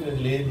 ఏళ్ళ క్రితం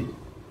ఇది లేదు.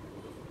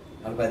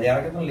 అది 10 ఏళ్ళ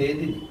క్రితం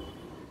లేదు ఇది.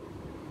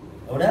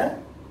 అవునా?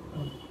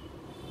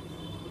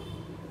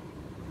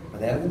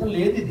 10 ఏళ్ళ క్రితం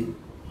లేదు ఇది.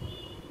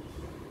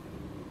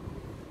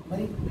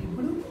 మరి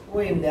ఇప్పుడు ఓ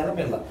 8 ఏళ్ళ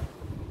పిల్ల.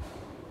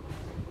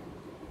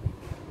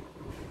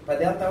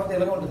 10 ఏళ్ళ తర్వాత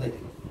ఎలాగ ఉంటుంది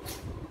అది?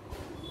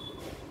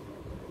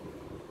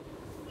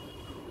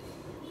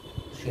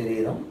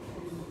 శరీరం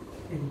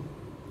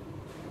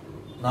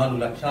 4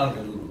 లక్షణాలు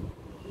కలుగు: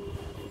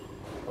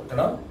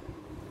 పుట్టడం,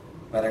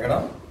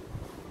 పెరగడం,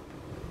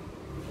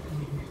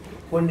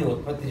 కొన్ని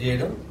ఉత్పత్తి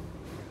చేయడం,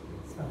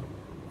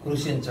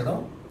 కృషించడం,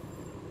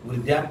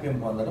 వృద్ధాప్యం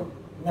పొందడం,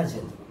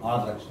 నశించడం.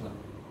 6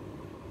 లక్షణాలు.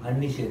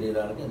 అన్ని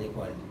శరీరాలకి అదే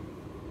క్వాలిటీ.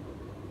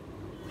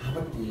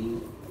 కాబట్టి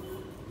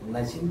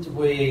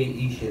నశించిపోయే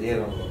ఈ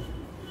శరీరంలో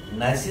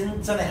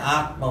నశించని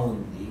ఆత్మ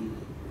ఉంది.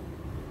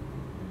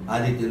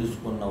 అది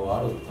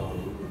తెలుసుకున్నవాడు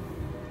ఉత్తముడు.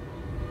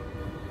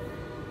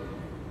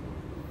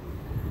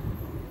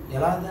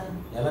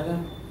 ఎలాగా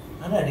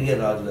అని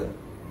అడిగారు రాజుగారు.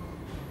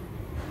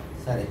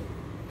 సరే,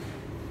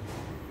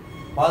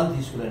 పాలు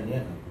తీసుకురండి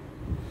అన్న.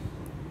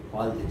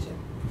 పాలు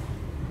తెచ్చాను.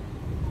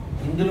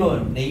 ఇందులో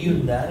నెయ్యి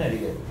ఉందా అని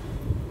అడిగారు.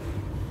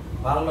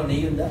 పాలలో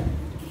నెయ్యి ఉందా?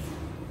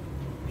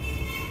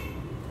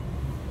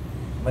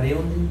 మరి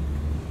ఏముంది?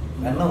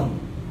 వెన్న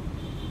ఉంది.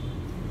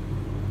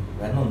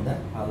 వెన్న ఉందా?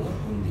 పాలలో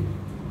ఉంది.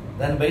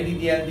 దాన్ని బయటికి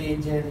తీయాలంటే ఏం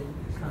చేయాలి?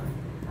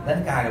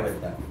 దాన్ని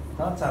కాగబెట్టాలి,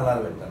 తర్వాత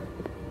చల్లారి పెట్టాలి,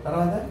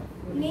 తర్వాత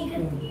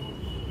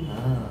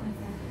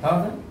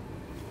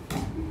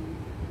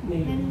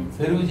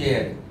పెరుగు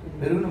చేయాలి,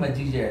 పెరుగుని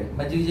మజ్జిగ చేయాలి,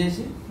 మజ్జిగ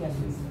చేసి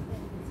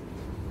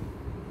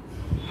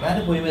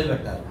దాన్ని పొయ్యి మీద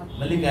పెట్టాలి,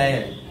 మళ్ళీ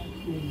గాయాలి,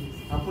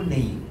 అప్పుడు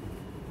నెయ్యి.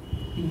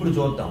 ఇప్పుడు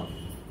చూద్దాం,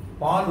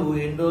 పాలు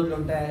ఎన్ని రోజులు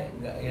ఉంటాయి?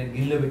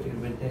 గిన్నెలో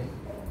పెడితే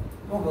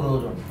 1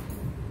 రోజు ఉంటుంది.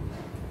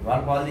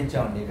 వాళ్ళు పాలు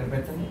తెచ్చామండి, ఇక్కడ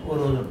పెట్టండి, 1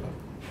 రోజు ఉంటాం,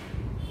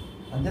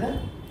 అంతేనా?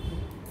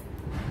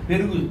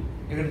 పెరుగు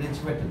ఇక్కడ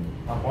తెచ్చిపెట్టండి,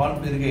 ఆ పాలు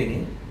పెరుగైని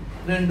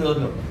 2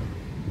 రోజులు ఉంటుంది,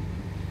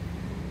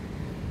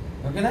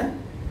 ఓకేనా?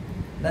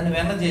 దాన్ని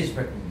వెన్న చేసి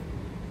పెట్టండి,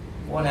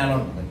 1 నెల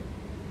ఉంటుంది.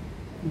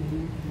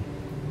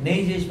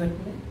 నెయ్యి చేసి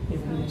పెట్టండి,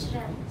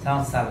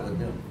 సంవత్సరాల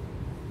కొద్ది ఉంటుంది.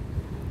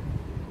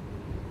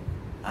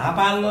 ఆ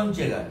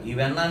పాలలోంచేగా ఈ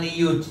వెన్న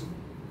నెయ్యి వచ్చింది.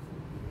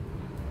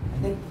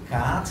 అంటే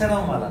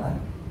కాచడం వలన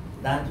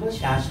దాంట్లో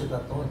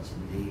శాశ్వతత్వం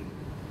వచ్చింది.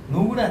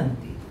 నువ్వు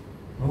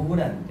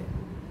కూడా అంతే.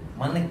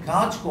 మనని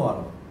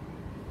కాచుకోవాలి.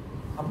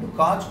 అప్పుడు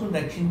కాచుకుని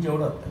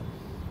రక్షించేవాడు వస్తాడు.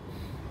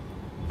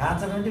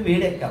 కాచడం అంటే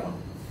వేడెక్కాలి.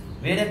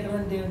 వేడెక్కడం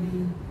అంటే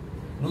ఏమిటి?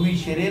 నువ్వు ఈ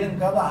శరీరం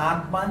కాదు,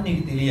 ఆత్మ అని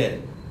నీకు తెలియాలి.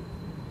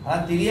 అలా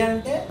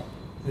తెలియాలంటే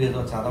ఏదో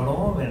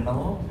చదవడమో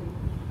వినడమో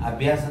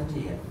అభ్యాసం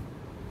చేయాలి.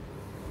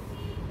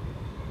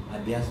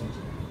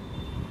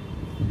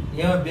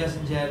 ఏం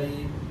అభ్యాసం చేయాలి?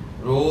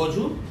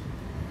 రోజు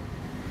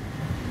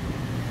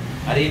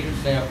హరే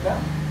కృష్ణ యొక్క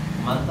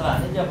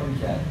మంత్రాన్ని జపం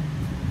చేయాలి.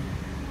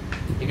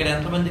 ఇక్కడ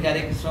ఎంతమందికి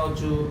హరే కృష్ణ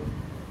వచ్చు?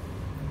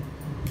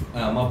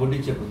 మా బుడ్డి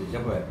చెప్పుద్ది,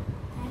 చెప్పారు.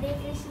 హరే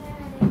కృష్ణ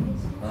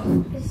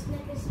కృష్ణ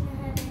కృష్ణ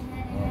హరే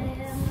హరే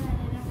హరే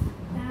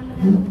రామ రామ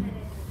రామ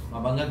హరే. మా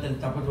బంగారు తల్లి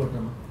తప్ప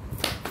చూడమ్మా,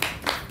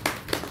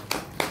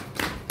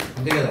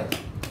 అంతే కదా?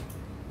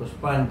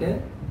 పుష్ప అంటే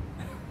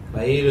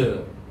పైరు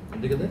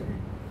అంతే కదా?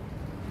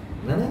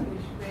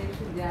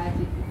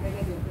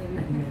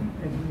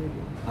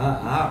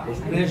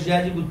 పుష్పేష్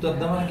జాజి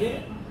గుర్తొద్దా మనకి?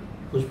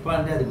 పుష్ప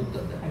అంటే అది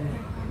గుర్తొద్దా?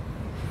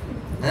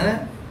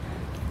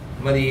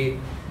 మరి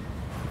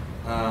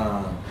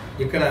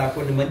ఇక్కడ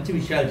కొన్ని మంచి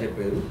విషయాలు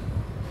చెప్పారు.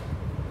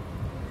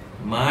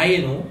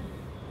 మాయను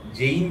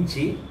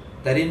జయించి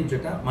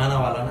తరించుట మన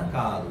వలన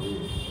కాదు,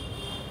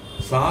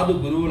 సాధు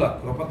గురువుల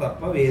కృప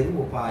తప్ప వేరు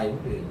ఉపాయం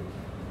లేదు.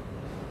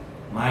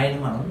 మాయను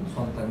మనం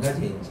సొంతంగా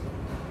జయించాలి.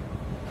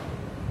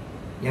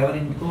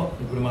 ఎవరింటికో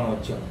ఇప్పుడు మనం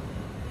వచ్చాం,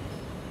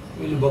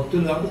 వీళ్ళు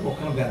భక్తులు కాబట్టి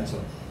కుక్కను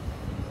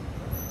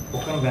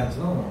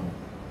పెంచడం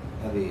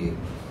అది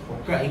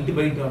కుక్క ఇంటి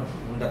బయట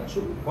ఉండొచ్చు,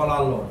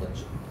 పొలాల్లో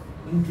ఉండొచ్చు,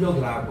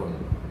 ఇంట్లోకి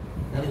రాకూడదు.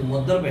 దానికి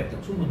ముద్దలు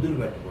పెట్టచ్చు, ముద్దులు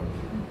పెట్టకూడదు.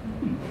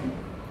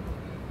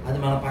 అది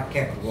మన పక్క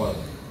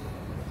ఎక్కకూడదు.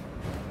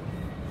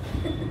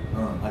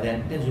 అది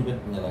అంటే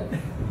చూపిస్తుంది అలాగే.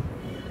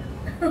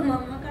 మా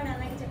అమ్మ కూడా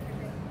అలాగే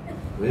చెప్పండి.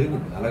 వెరీ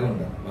గుడ్, అలాగే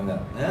ఉంటారు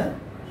బంగారం.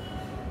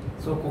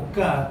 సో కుక్క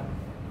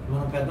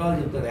మన పెద్దవాళ్ళు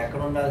చెప్తారు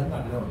ఎక్కడ ఉండాల్సింది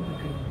అక్కడే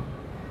ఉండాలి.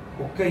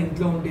 కుక్క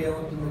ఇంట్లో ఉంటే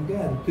ఏమవుతుందంటే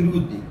అది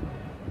తిరుగుద్ది,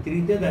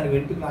 తిరిగితే దాని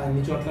వెంట్రుకలు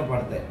అన్ని చోట్ల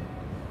పడతాయి,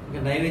 ఇంకా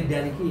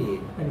నైవేద్యానికి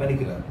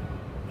పనికిరాదు.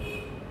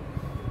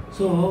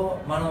 సో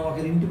మనం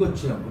ఒకరింటికి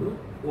వచ్చినప్పుడు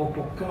ఓ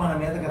కుక్క మన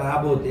మీదకి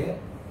రాబోతే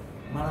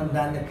మనం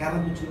దాన్ని కర్ర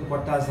పుచ్చుకుని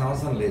కొట్టాల్సిన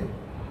అవసరం లేదు,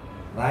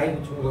 రాయి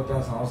పుచ్చుకుని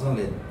కొట్టాల్సిన అవసరం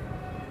లేదు,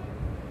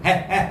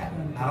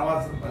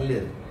 అనవలసిన పని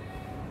లేదు.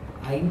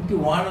 ఆ ఇంటి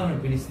ఓనర్ని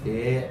పిలిస్తే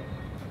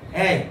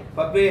ఏ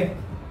పప్పి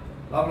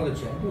లోపలికి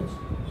వచ్చాయంటే వచ్చి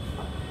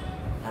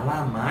అలా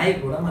మాయ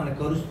కూడా మన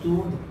కరుస్తూ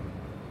ఉంటుంది,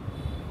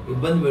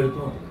 ఇబ్బంది పెడుతూ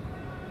ఉంటుంది.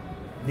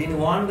 దీని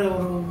ఓనర్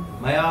ఎవరు?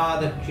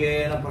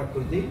 మయాదక్షేణ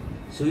ప్రకృతి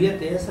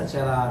సుయతే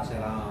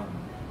సచరాచరా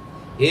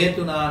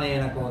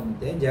హేతునానేన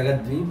కొంతే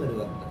జగద్వీ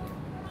పరివర్తన.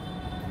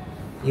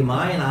 ఈ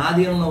మాయ నా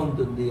ఆధీనంలో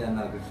ఉంటుంది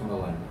అన్నారు కృష్ణ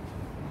భగవాన్.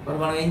 మరి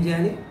మనం ఏం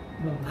చేయాలి?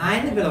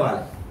 ఆయన్ని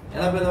పిలవాలి.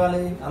 ఎలా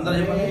పిలవాలి? అందరూ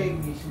చెప్పండి.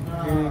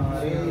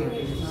 హరే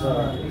కృష్ణ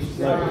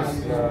కృష్ణ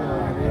కృష్ణ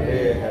హరే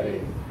హరే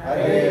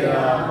హరే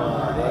రామ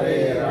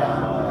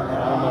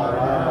రామ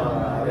రామ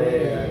హరే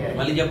హరే.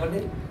 మళ్ళీ చెప్పండి.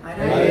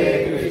 హరే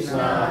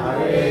కృష్ణ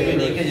హరే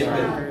నీకే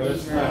చెప్పారు.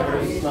 కృష్ణ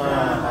కృష్ణ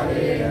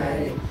హరే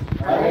హరే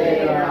హరే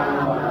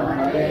రామ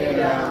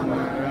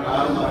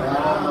రామ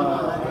రామ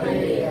హరే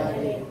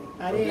హరే.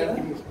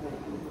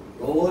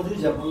 రోజు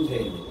జపం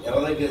చేయండి.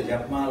 ఎవరి దగ్గర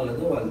జపమాల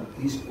లేదో వాళ్ళు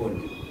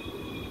తీసుకోండి,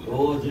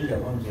 రోజు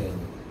జపం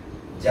చేయండి.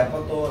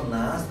 జపతో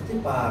నాస్తి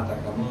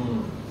పాతకం.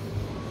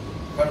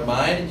 కానీ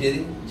మాయని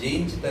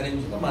జయించి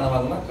తరించడం మన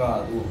వల్ల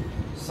కాదు,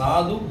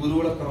 సాధు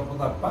గురువుల కృప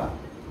తప్ప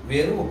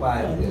వేరు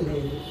ఉపాయం లేదు.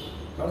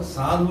 కాబట్టి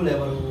సాధువులు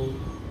ఎవరు?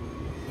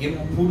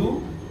 ఎప్పుడు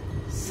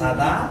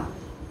సదా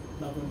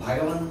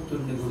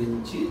భగవంతుని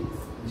గురించి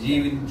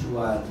జీవించు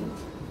వారిని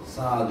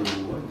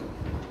సాధువు అంటారు.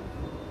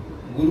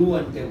 గురువు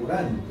అంటే కూడా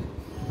అంతే.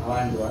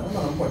 అలాంటి వారిని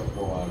మనం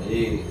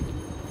పట్టుకోవాలి,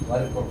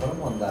 వారి కృపను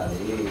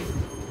పొందాలి.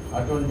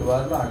 అటువంటి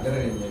వారిలో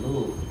అగ్రగణ్యులు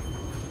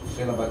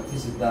శ్రీల భక్తి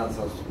సిద్ధాంత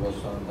సరస్వతి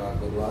గోస్వామి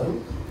ఠాకూర్ వారు,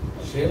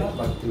 శ్రీల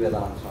భక్తి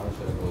వేదాంత స్వామి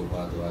శ్రీల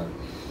ప్రభుపాద వారు.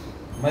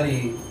 మరి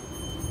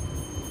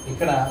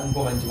ఇక్కడ ఇంకో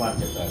మంచి మాట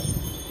చెప్పారు.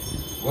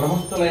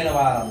 గృహస్థులైన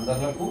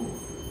వారందరకు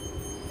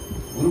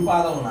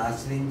గురుపాదమును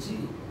ఆశ్రయించి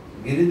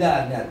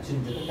గిరిదారిని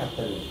అర్చించడం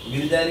కర్తవ్యం.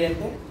 గిరిదారి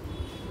అంటే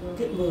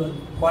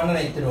కొండను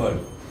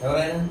ఎత్తినవాడు.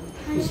 ఎవరైనా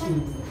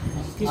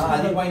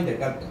అది పాయింట్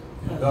కరెక్ట్,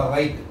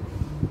 రైట్.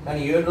 కానీ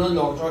 7 రోజులు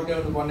ఒక చోటే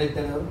ఉండి కొండ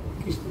ఎత్తాడు ఎవరు?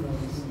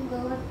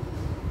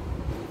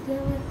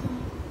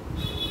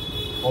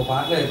 ఓ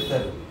పాటలో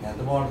చెప్తారు, ఎంత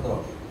బాగుంటుందో.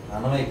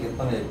 అన్నమయ్య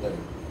కీర్తన చెప్తారు.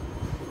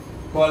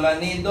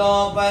 కొలని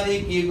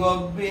దోపరికి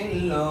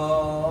గొబ్బిల్లో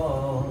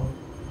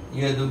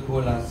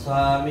ఎదుకుల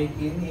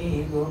స్వామికి నీ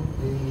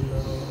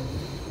గొబ్బిల్లో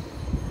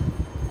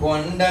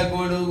కొండ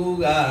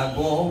గొడుగుగా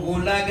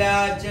గోగులగా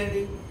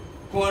చెడి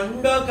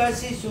కొండొక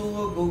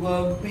శిశువుకు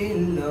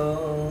గొబ్బిల్లో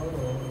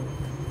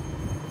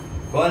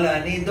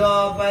కొలని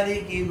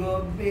దోపరికి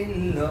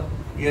గొబ్బిల్లో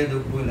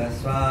ఎదుకుల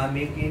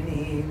స్వామికి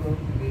నీ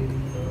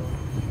గొబ్బిల్లో.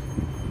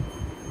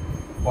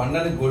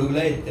 కొండని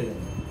గొడుగులా ఎత్తాడు,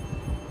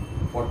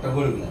 పొట్ట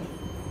గొడుగులా.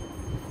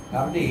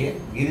 కాబట్టి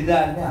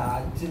గిరిదారిని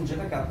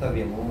అర్చించడం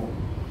కర్తవ్యము.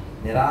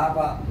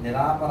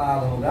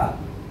 నిరాపరాధముగా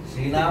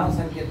శ్రీనామ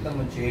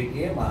సంకీర్తనము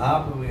చేయటే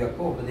మహాప్రభు యొక్క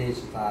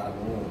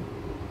ఉపదేశసారము.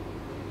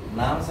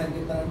 నామ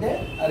సంకీర్తన అంటే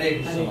హరే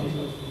కృష్ణ,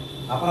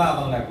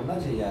 అపరాధం లేకుండా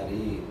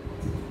చేయాలి.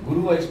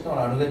 గురు వైష్ణవుల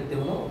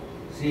అనుగత్యమును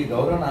శ్రీ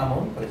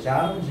గౌరవనామం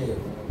ప్రచారం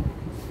చేయకూడదు.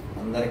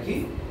 అందరికీ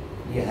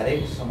ఈ హరే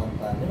కృష్ణ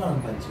మంత్రాన్ని మనం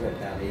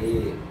పంచిపెట్టాలి.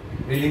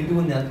 వీళ్ళ ఇంటి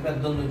ముందు ఎంత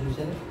పెద్ద ఉందో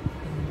చూసారు.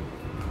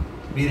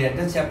 మీరు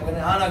ఎట్లా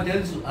చెప్పగానే నాకు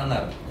తెలుసు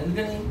అన్నారు.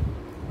 ఎందుకని?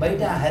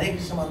 బయట ఆ హరే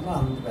కృష్ణ మంత్రం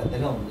అంత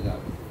పెద్దగా ఉంది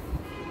కాబట్టి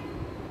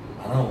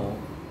మనం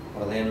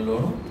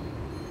హృదయంలోనూ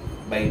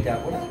బయట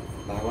కూడా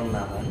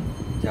భగవన్నామాన్ని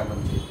జపం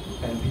చేస్తూ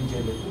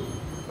కనిపించేందుకు.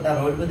 ఇప్పుడు ఆ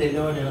రోడ్డు మీద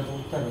వెళ్ళేవాడు ఎలా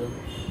చూస్తాడు?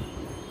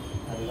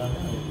 అది కాక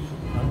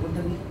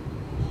అనుకుంటుంది.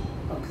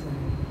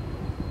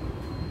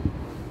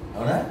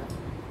 అవునా?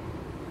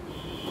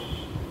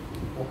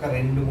 ఒక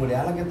 2-3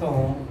 ఏళ్ల క్రితం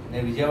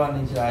నేను విజయవాడ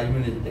నుంచి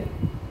రాజమండ్రి వెళ్తే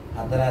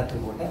అర్ధరాత్రి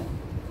పూట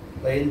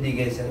రైలు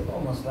దిగేసరికి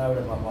ఒక ముసలావిడ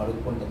పాపం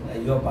అడుక్కుంటుంది.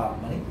 అయ్యో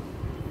పాపమని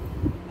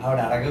ఆవిడ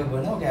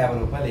అడగకపోయినా ఒక 50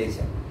 రూపాయలు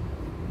వేశాను.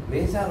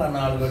 వేసి అలా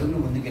 4 అడుగులు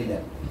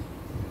ముందుకెళ్ళాను.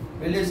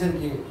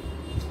 వెళ్ళేసరికి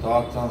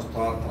స్తోత్రం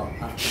స్తోత్రం.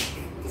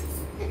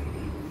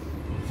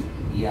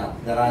 ఈ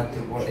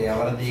అర్ధరాత్రి పూట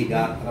ఎవరిది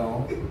గాత్రం,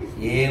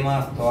 ఏమా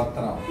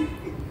స్తోత్రం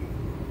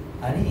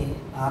అని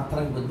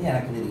ఆత్రం కొద్దీ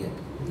వెనక్కి తిరిగాను.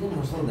 ఇది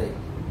ముసలిదే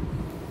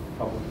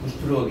పాపం,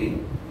 కుష్ఠరోగి,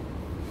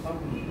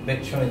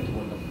 భిక్షం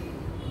ఎత్తుకుంటుంది.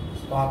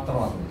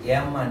 స్తోత్రం అంది.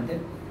 ఏమ్మా అంటే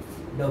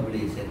డబ్బులు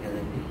వేసారు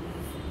కదండి,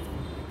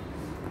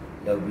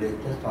 డబ్బులు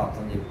వేస్తే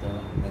స్తోత్రం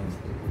చెప్తాను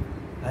మంచిది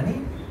అని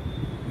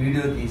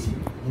వీడియో తీసి,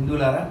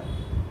 హిందువులారా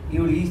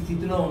ఈవిడ ఈ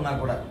స్థితిలో ఉన్నా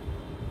కూడా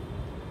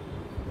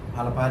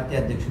వాళ్ళ పార్టీ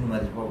అధ్యక్షుని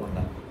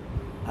మర్చిపోకుండా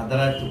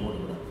అర్ధరాత్రి పూట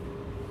కూడా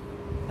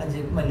అని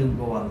చెప్పి మళ్ళీ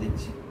ఇంకో 100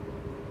 ఇచ్చి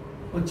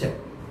వచ్చారు.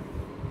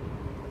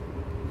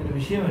 ఇక్కడ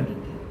విషయం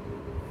ఏంటంటే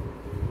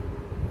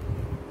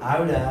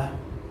ఆవిడ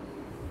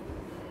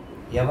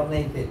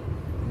ఎవరినైతే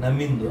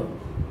నమ్మిందో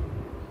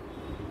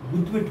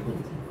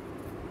గుర్తుపెట్టుకుంది.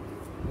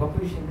 గొప్ప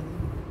విషయం కదా.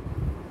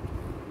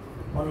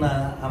 మొన్న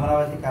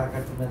అమరావతి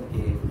కరకట్ట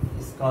మీదకి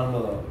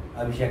ఇస్కాన్లో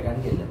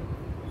అభిషేకానికి వెళ్ళాను.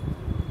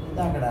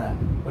 ఇంకా అక్కడ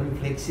కొన్ని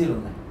ఫ్లెక్సీలు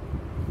ఉన్నాయి.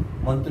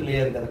 మంత్రులు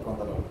లేరు కదా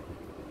కొందరు,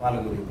 వాళ్ళ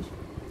గురించి.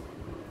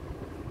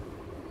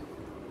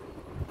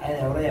 ఆయన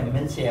ఎవరో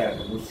ఎమ్మెల్సీ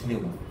అయ్యాడు,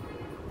 ముస్లిం.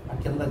 ఆ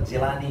కింద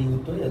జిలానీ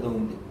యూతో ఏదో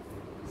ఉంది,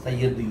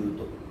 సయ్యద్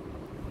యూతో.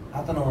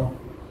 అతను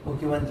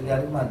ముఖ్యమంత్రి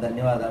గారికి మా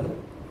ధన్యవాదాలు,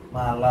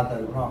 మా అల్లా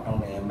తరఫున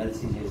ఒకరిని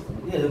ఎమ్మెల్సీ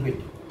చేస్తున్నది ఏదో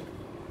పెట్టి,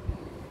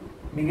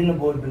 మిగిలిన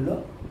బోర్డుల్లో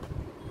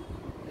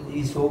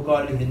ఈ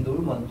సోకాళ్ళు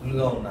హిందువులు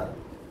మంత్రులుగా ఉన్నారు.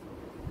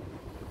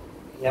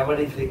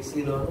 ఎవరి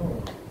ఫ్లెక్సీలోనూ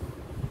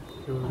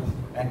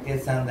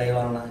వెంకటేశ్వర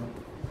దైవన్న,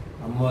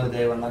 అమ్మవారి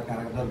దైవన్న,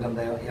 కనకదుర్గం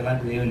దైవం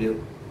ఇలాంటివి ఏమి లేవు.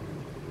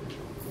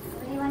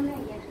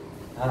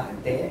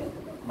 అంటే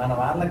మన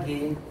వాళ్ళకి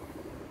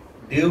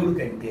దేవుడి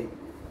కంటే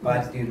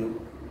పార్టీలు,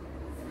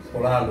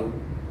 కులాలు,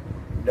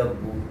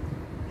 డబ్బు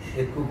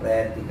ఎక్కువ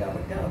ప్రయారిటీ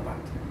కాబట్టి అలా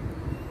పార్టీ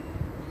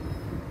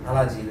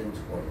అలా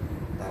జీవించుకోవడం.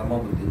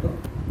 ధర్మబుద్ధితో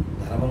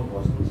ధర్మం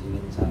కోసం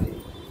జీవించాలి.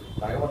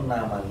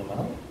 భగవన్నామాన్ని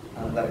మనం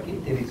అందరికీ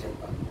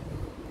తెలియచెప్పాలి.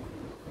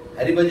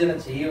 హరిభజన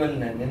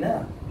చేయవలన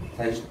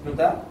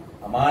సహిష్ణుత,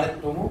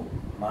 అమానత్వము,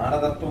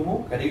 మానదత్వము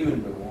కలిగి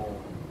ఉండము.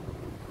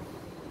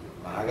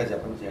 బాగా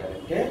జపం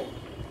చేయాలంటే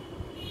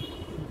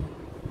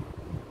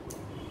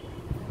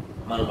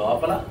మన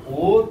లోపల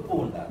ఓర్పు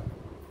ఉండాలి.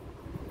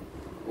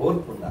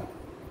 ఓర్పు ఉండాలి.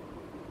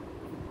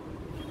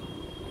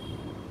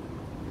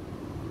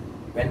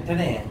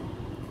 వెంటనే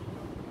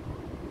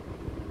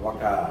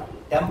ఒక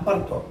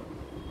టెంపర్తో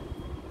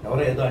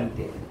ఎవరో ఏదో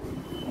అంటే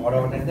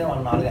ఒకటంటే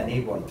వాళ్ళు 4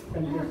 అనేయకూడదు.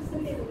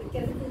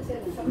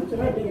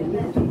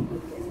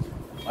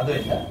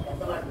 అదేంటా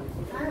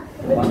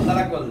వందల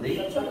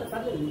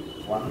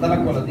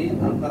కొలది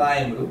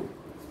అంతరాయములు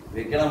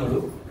విఘ్నములు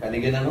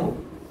కలిగినను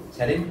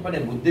చలింపని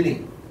బుద్ధిని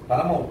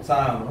పరమ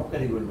ఉత్సాహమును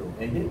కలిగి ఉండు.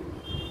 ఏంటి?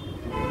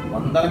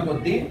 100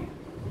 కొద్ది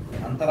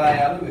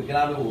అంతరాయాలు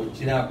విఘ్నాలు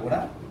వచ్చినా కూడా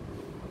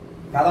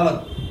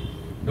కదలదు.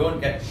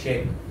 Don't get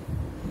Sheikh.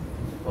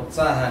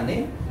 ఉత్సాహాన్ని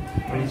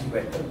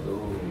విడిచిపెట్టద్దు.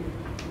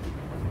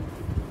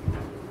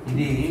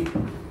 ఇది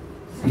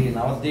శ్రీ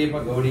నవద్వీప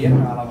గౌడీయ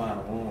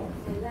కాలమానము.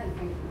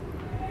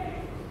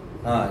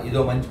 ఇదో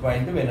మంచి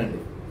పాయింట్ వినండి.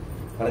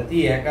 ప్రతి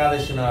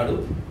ఏకాదశి నాడు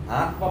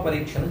ఆత్మ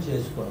పరీక్షను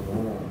చేసుకోను.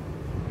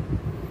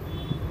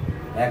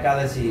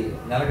 ఏకాదశి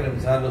నెలకు 2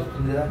 సార్లు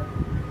వస్తుంది కదా.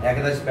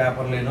 ఏకాదశి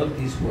పేపర్ లేని వాళ్ళు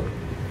తీసుకోరు.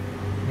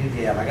 మీకు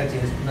ఎలాగా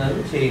చేస్తున్నారు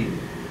చేయండి.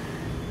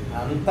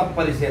 అంత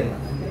పరిశీలన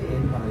అంటే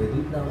ఏంటి? మనం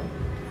ఎదుగుతున్నామా?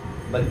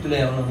 భక్తులు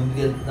ఏమన్నా ముందుకు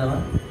వెళ్తున్నామా?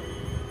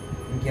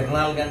 ఇంక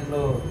 24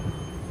 గంటలు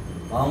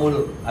మామూలు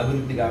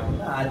అభివృద్ధి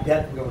కాకుండా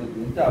ఆధ్యాత్మిక అభివృద్ధి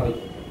గురించి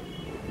ఆలోచించాలి.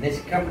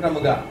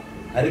 నిష్కపటముగా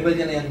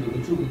హరిభజన యందు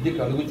రుచి వృద్ధి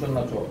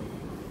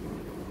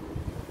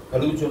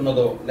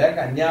కలుగుచున్నదో లేక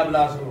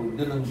అన్యాభిలాషలు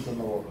వృద్ధి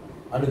నుంచున్నవో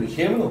అను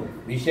విషయమును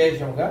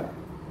విశేషంగా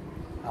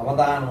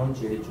అవధానం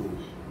చేయొచ్చు.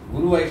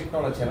 గురు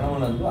వైష్ణవుల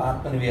చరణములందు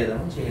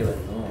ఆత్మనివేదనం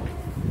చేయవలను.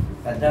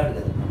 పెద్దాడు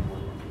కదా,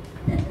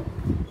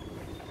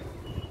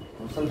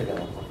 ముసలిది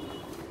కదా.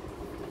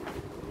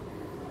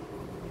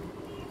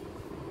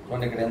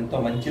 చూడండి, ఇక్కడ ఎంతో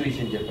మంచి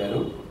విషయం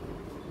చెప్పారు.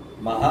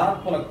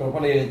 మహాత్ముల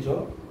కృపలేచో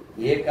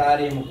ఏ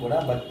కార్యము కూడా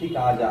భక్తి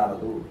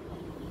కాజాలదు.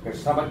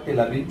 కృష్ణభక్తి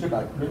లభించుట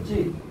అట్నుంచి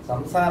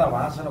సంసార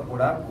వాసన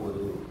కూడా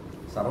పోదు.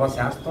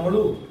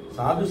 సర్వశాస్త్రములు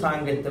సాధు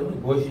సాంగత్యమును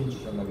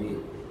ఘోషించుతున్నవి.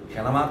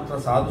 క్షణమాత్ర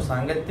సాధు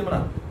సాంగత్యమున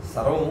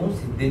సర్వము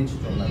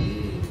సిద్ధించుతున్నవి.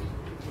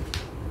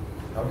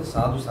 కాబట్టి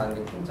సాధు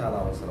సాంగత్యం చాలా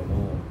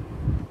అవసరము.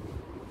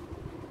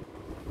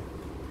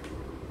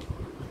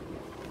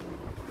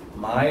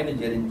 మాయను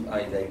జరించి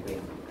ఇది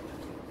అయిపోయింది.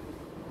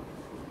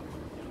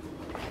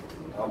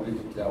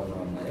 టాపిక్స్ ఏమైనా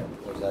ఉన్నాయో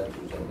ఒకసారి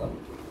చూసేద్దాం.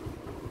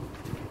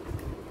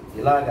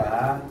 ఇలాగా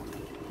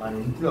మన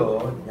ఇంట్లో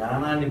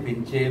జ్ఞానాన్ని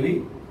పెంచేవి,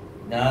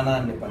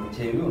 జ్ఞానాన్ని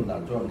పంచేవి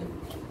ఉండాలి. చూడండి,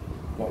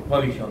 గొప్ప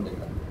విషయం ఉంది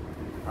ఇక్కడ.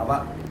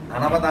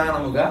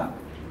 అనవధానముగా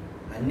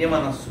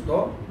అన్యమనస్సుతో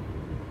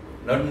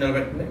నన్ను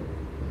నిలబెట్టండి.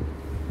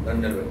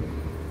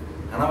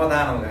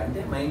 అనవధానముగా అంటే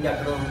మైండ్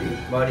అక్కడ ఉంది,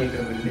 బాడీ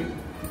ఇక్కడ వెళ్ళి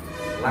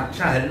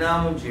 1,00,000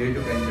 హరినామం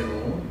చేయటం కంటేను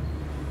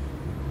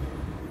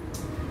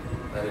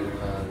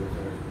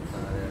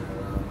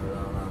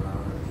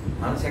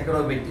మనసు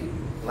ఎక్కడో పెట్టి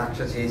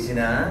 1,00,000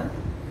 చేసినా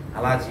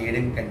అలా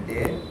చేయడం కంటే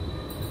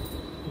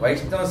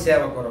వైష్ణవ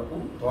సేవ కొరకు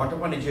తోట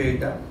పని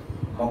చేయుట,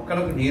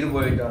 మొక్కలకు నీరు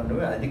పోయటం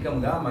అనేవి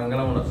అధికంగా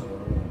మంగళమునసును.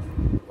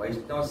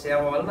 వైష్ణవ సేవ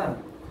వలన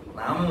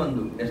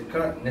నామందు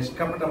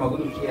నిష్కపట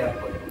మగురుచి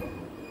ఏర్పడుతుంది.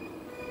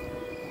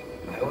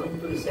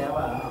 భగవంతుడి సేవ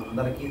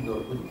అందరికీ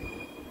దొరుకుతుంది.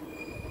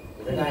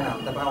 ఎందుకంటే ఆయన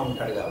అంతటా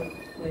ఉంటాడు కాబట్టి.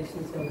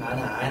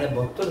 కానీ ఆయన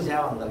భక్తుల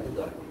సేవ అందరికీ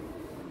దొరకదు.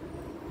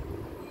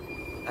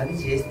 అది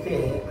చేస్తే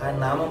ఆయన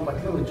నామం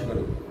పట్ల రుచి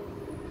కలుగుతుంది.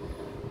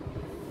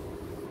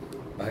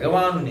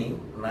 భగవానుని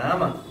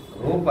నామ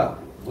రూప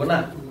గుణ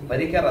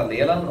పరికర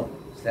లీలను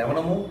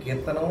శ్రవణము,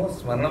 కీర్తనము,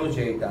 స్మరణము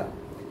చేయుట,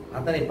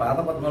 అతని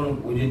పాదపద్మలను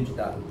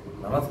పూజించుట,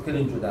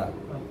 నమస్కరించుట,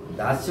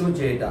 దాస్యము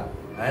చేయుట,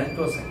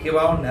 ఆయనతో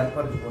సఖ్యభావం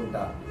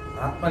ఏర్పరచుకుంటా,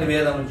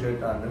 ఆత్మనివేదనం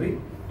చేయుట అన్నవి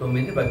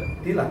 9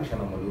 భక్తి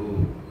లక్షణములు.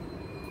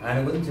 ఆయన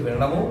గురించి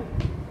వినడము,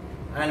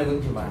 ఆయన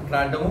గురించి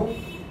మాట్లాడటము,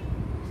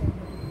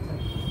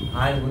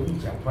 ఆయన గురించి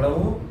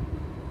చెప్పడము,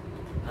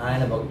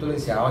 ఆయన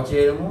భక్తులకు సేవ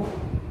చేయడము,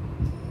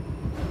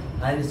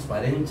 ఆయన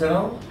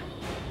స్మరించడం,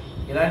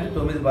 ఇలాంటి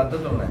 9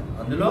 పద్ధతులు ఉన్నాయి.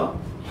 అందులో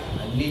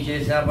అన్నీ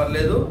చేసినా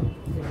పర్లేదు,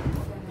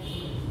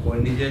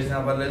 కొన్ని చేసినా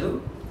పర్లేదు,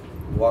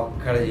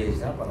 ఒక్కడ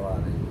చేసినా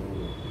పర్వాలేదు.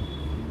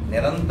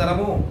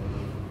 నిరంతరము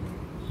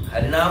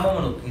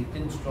హరినామమును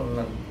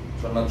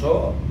కీర్తించుచున్నచో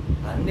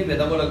అన్ని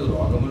విధములకు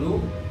రోగములు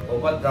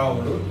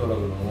ఉపద్రవములు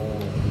తొలగును,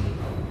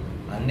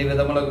 అన్ని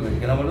విధములకు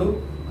విఘ్నములు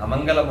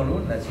అమంగళములు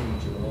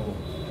నశించును.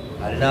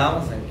 హరినామ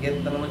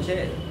సంకీర్తనముచే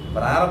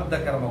ప్రారబ్ధ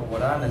కర్మ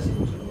కూడా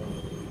నశించును.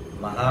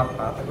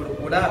 మహాపాతకుడు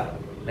కూడా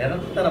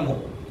నిరంతరము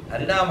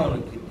హరినామమును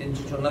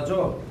కీర్తించుచున్నచో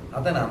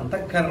అతని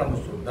అంతఃకరణము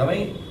శుద్ధమై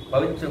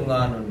పవిత్రంగా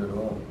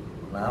నుండును.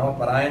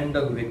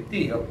 నామపరాయణుడగు వ్యక్తి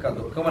యొక్క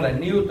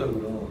దుఃఖములన్నీ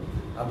తొలుగును.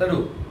 అతడు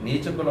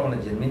నీచకులమును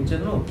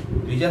జన్మించను,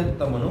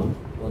 ద్విజత్వమును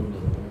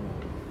పొందును.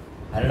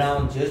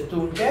 హరినామం చేస్తూ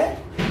ఉంటే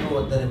నువ్వు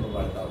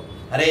ఉద్ధరింపబడతావు.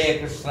 హరే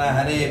కృష్ణ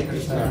హరే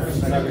కృష్ణ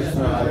కృష్ణ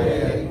కృష్ణ హరే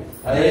హరే,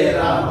 హరే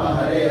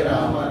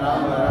రామ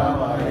రామ రామ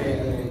హరే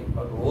హరే.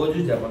 రోజు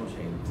జపం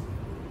చేయండి.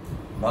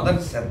 మొదట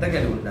శ్రద్ధ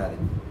కలిగి ఉండాలి.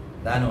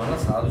 దానివల్ల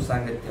సాధు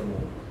సాంగత్యము,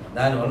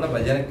 దానివల్ల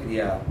భజన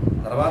క్రియ,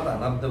 తర్వాత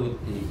అనర్థ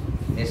వృత్తి,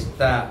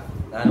 నిష్ఠ,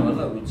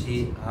 దానివల్ల రుచి,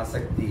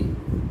 ఆసక్తి,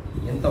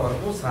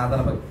 ఇంతవరకు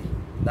సాధన భక్తి,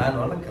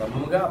 దానివల్ల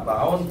క్రమంగా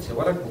భావం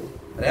చివరకు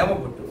ప్రేమ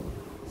పుట్టు.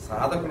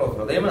 సాధకుల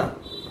హృదయమున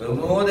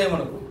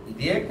ప్రమోదయమునకు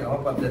ఇదే క్రమ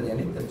పద్ధతి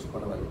అని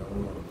తెలుసుకోవగలను.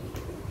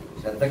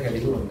 శ్రద్ధ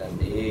కలిగి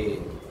ఉండండి.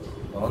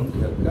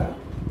 భగవంతుడి యొక్క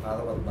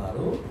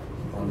పాదపద్మాలు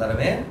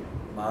పొందడమే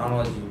మానవ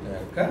జీవితం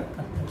యొక్క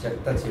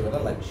చెత్త చివర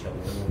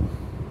లక్ష్యము.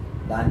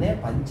 దాన్నే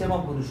పంచమ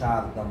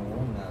పురుషార్థము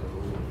అన్నారు.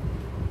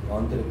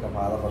 భగవంతుడి యొక్క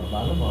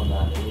పాదపద్మాలు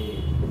పొందాలి.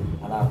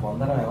 అలా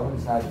పొందడం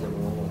ఎవరికి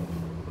సాధ్యము?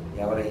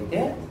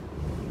 ఎవరైతే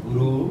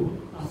గురువు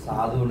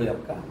సాధువుల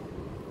యొక్క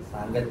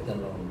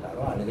సాంగత్యంలో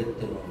ఉంటారో,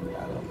 అనుగత్యంలో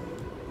ఉంటారో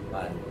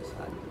వారికి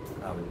సాధ్యం.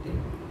 కాబట్టి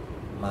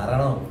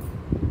మరణం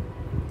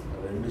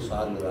 2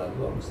 సార్లు రాదు,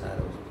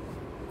 ఒకసారి వస్తుంది.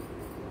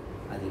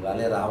 అది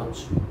వాళ్ళే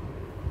రావచ్చు,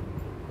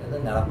 లేదా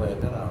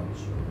నడపోయాక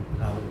రావచ్చు.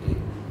 కాబట్టి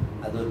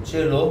అది వచ్చే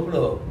లోపల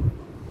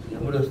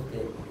ఎముడు వస్తే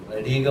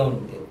రెడీగా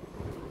ఉంటే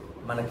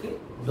మనకి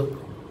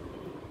దుఃఖం.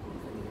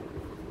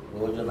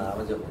 రోజు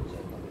నామజపం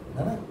చేద్దాం.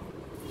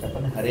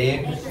 చెప్పండి. హరే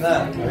కృష్ణ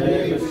హరే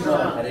కృష్ణ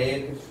హరే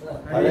కృష్ణ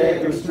హరే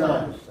కృష్ణ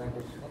కృష్ణ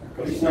కృష్ణ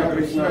కృష్ణ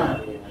కృష్ణ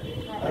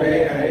హరే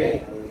హరే,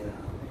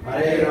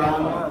 హరే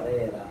రామ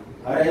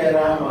హరే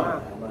రామ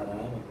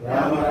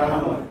రామ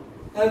రామ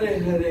హరే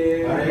హరే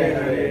హరే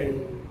హరే.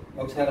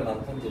 ఒకసారి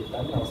మంత్రం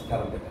చెప్తాను.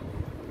 నమస్కారం పెట్టండి.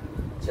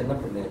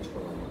 చిన్నప్పుడు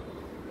నేర్చుకున్నాను.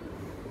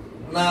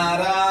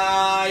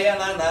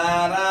 నారాయణ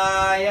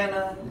నారాయణ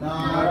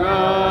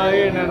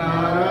నారాయణ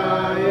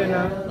నారాయణ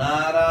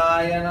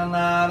నారాయణ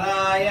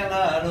నారాయణ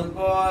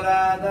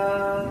అనుకోరాదా,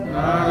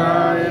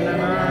 నారాయణ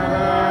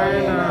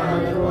నారాయణ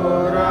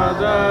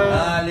అనుకోరాదా,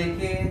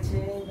 నాలికే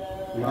చేదా,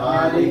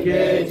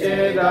 నాలికే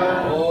చేదా,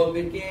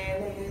 ఓపికే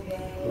లేదా,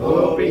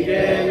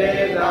 ఓపికే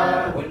లేదా,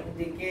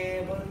 ఒంటికే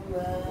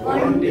బరువా,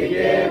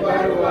 ఒంటికే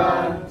బరువా.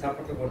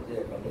 చప్పట్లు కొడుతూ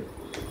చెప్పండి.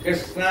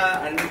 కృష్ణ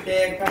అంటే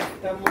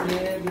కష్టము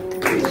లేదు,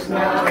 కృష్ణ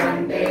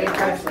అంటే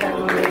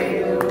కష్టము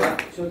లేదు,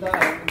 అచ్యుత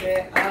అంటే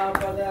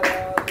ఆపద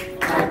రాదు,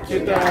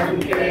 అచ్యుత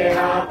అంటే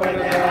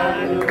ఆపద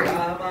రాదు,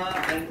 రామ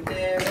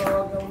అంటే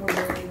రోగము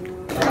లేదు,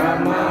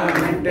 రామ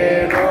అంటే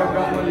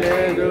రోగము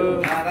లేదు,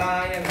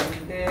 నారాయణ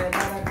అంటే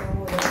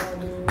నరకము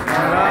రాదు,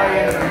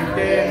 నారాయణ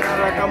అంటే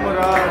నరకము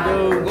రాదు,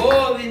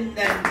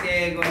 గోవింద్ అంటే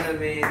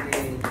గొడవే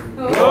లేదు,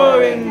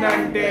 గోవింద్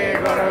అంటే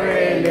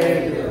గొడవే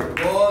లేదు,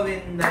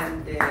 గోవింద్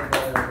అంటే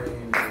గొడవే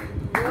లేదు,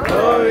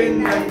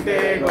 గోవింద్ అంటే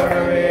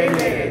గొడవే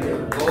లేదు,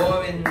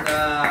 గోవింద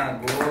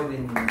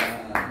గోవింద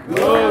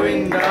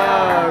గోవింద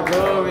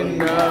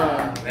గోవింద,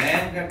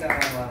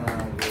 వెంకటరమణ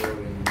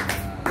గోవింద,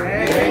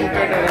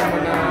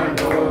 వెంకటరమణ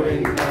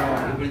గోవింద.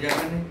 ఇప్పుడు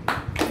చెప్పండి.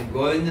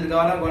 గోవిందుడు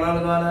కావాలా,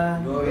 గుణాలు కావాలా,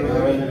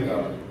 గోవిందుడు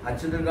కావాలి,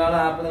 అచ్యుతుడు కావాలా,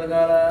 ఆపదలు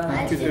కావాలా,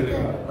 అచ్యుతుడు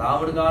కావాలి,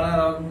 రాముడు కావాలా,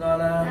 రోగం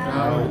కావాలా,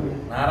 రాముడు,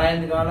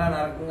 నారాయణుడు కావాలా,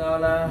 నరకం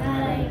కావాలా,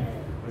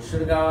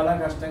 కృష్ణుడు కావాలా,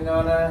 కష్టం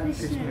కావాలా.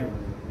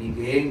 మీకు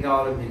ఏం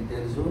కావాలో మీకు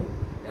తెలుసు,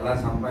 ఎలా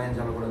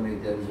సంపాదించాలో కూడా మీకు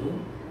తెలుసు.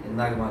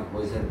 ఇందాక మాకు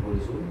పోసారు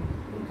పోలీసు,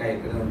 ఇంకా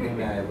ఇక్కడ ఉంటే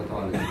మేము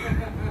అయిపోతాం.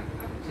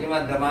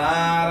 శ్రీమద్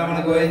రమారమణ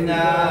గోవింద.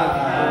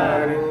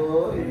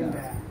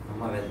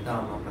 అమ్మ వెళ్తాం,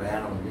 అమ్మ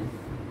ప్రయాణం ఉంది.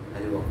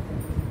 అది ఒక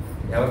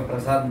ఎవరి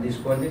ప్రసాదం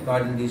తీసుకోండి,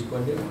 కార్డులు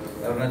తీసుకోండి.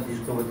 ఎవరైనా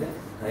తీసుకోకపోతే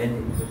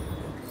అయ్యండి,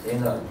 ఏం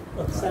కాదు.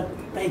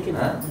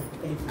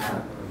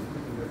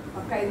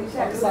 ఒక 5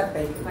 నిమిషాలు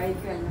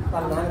పైకి వెళ్ళిన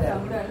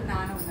తమ్ముడు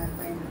నాన్న ఉన్నారు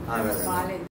పైన. వెళ్ళండి. బాగాలేదు.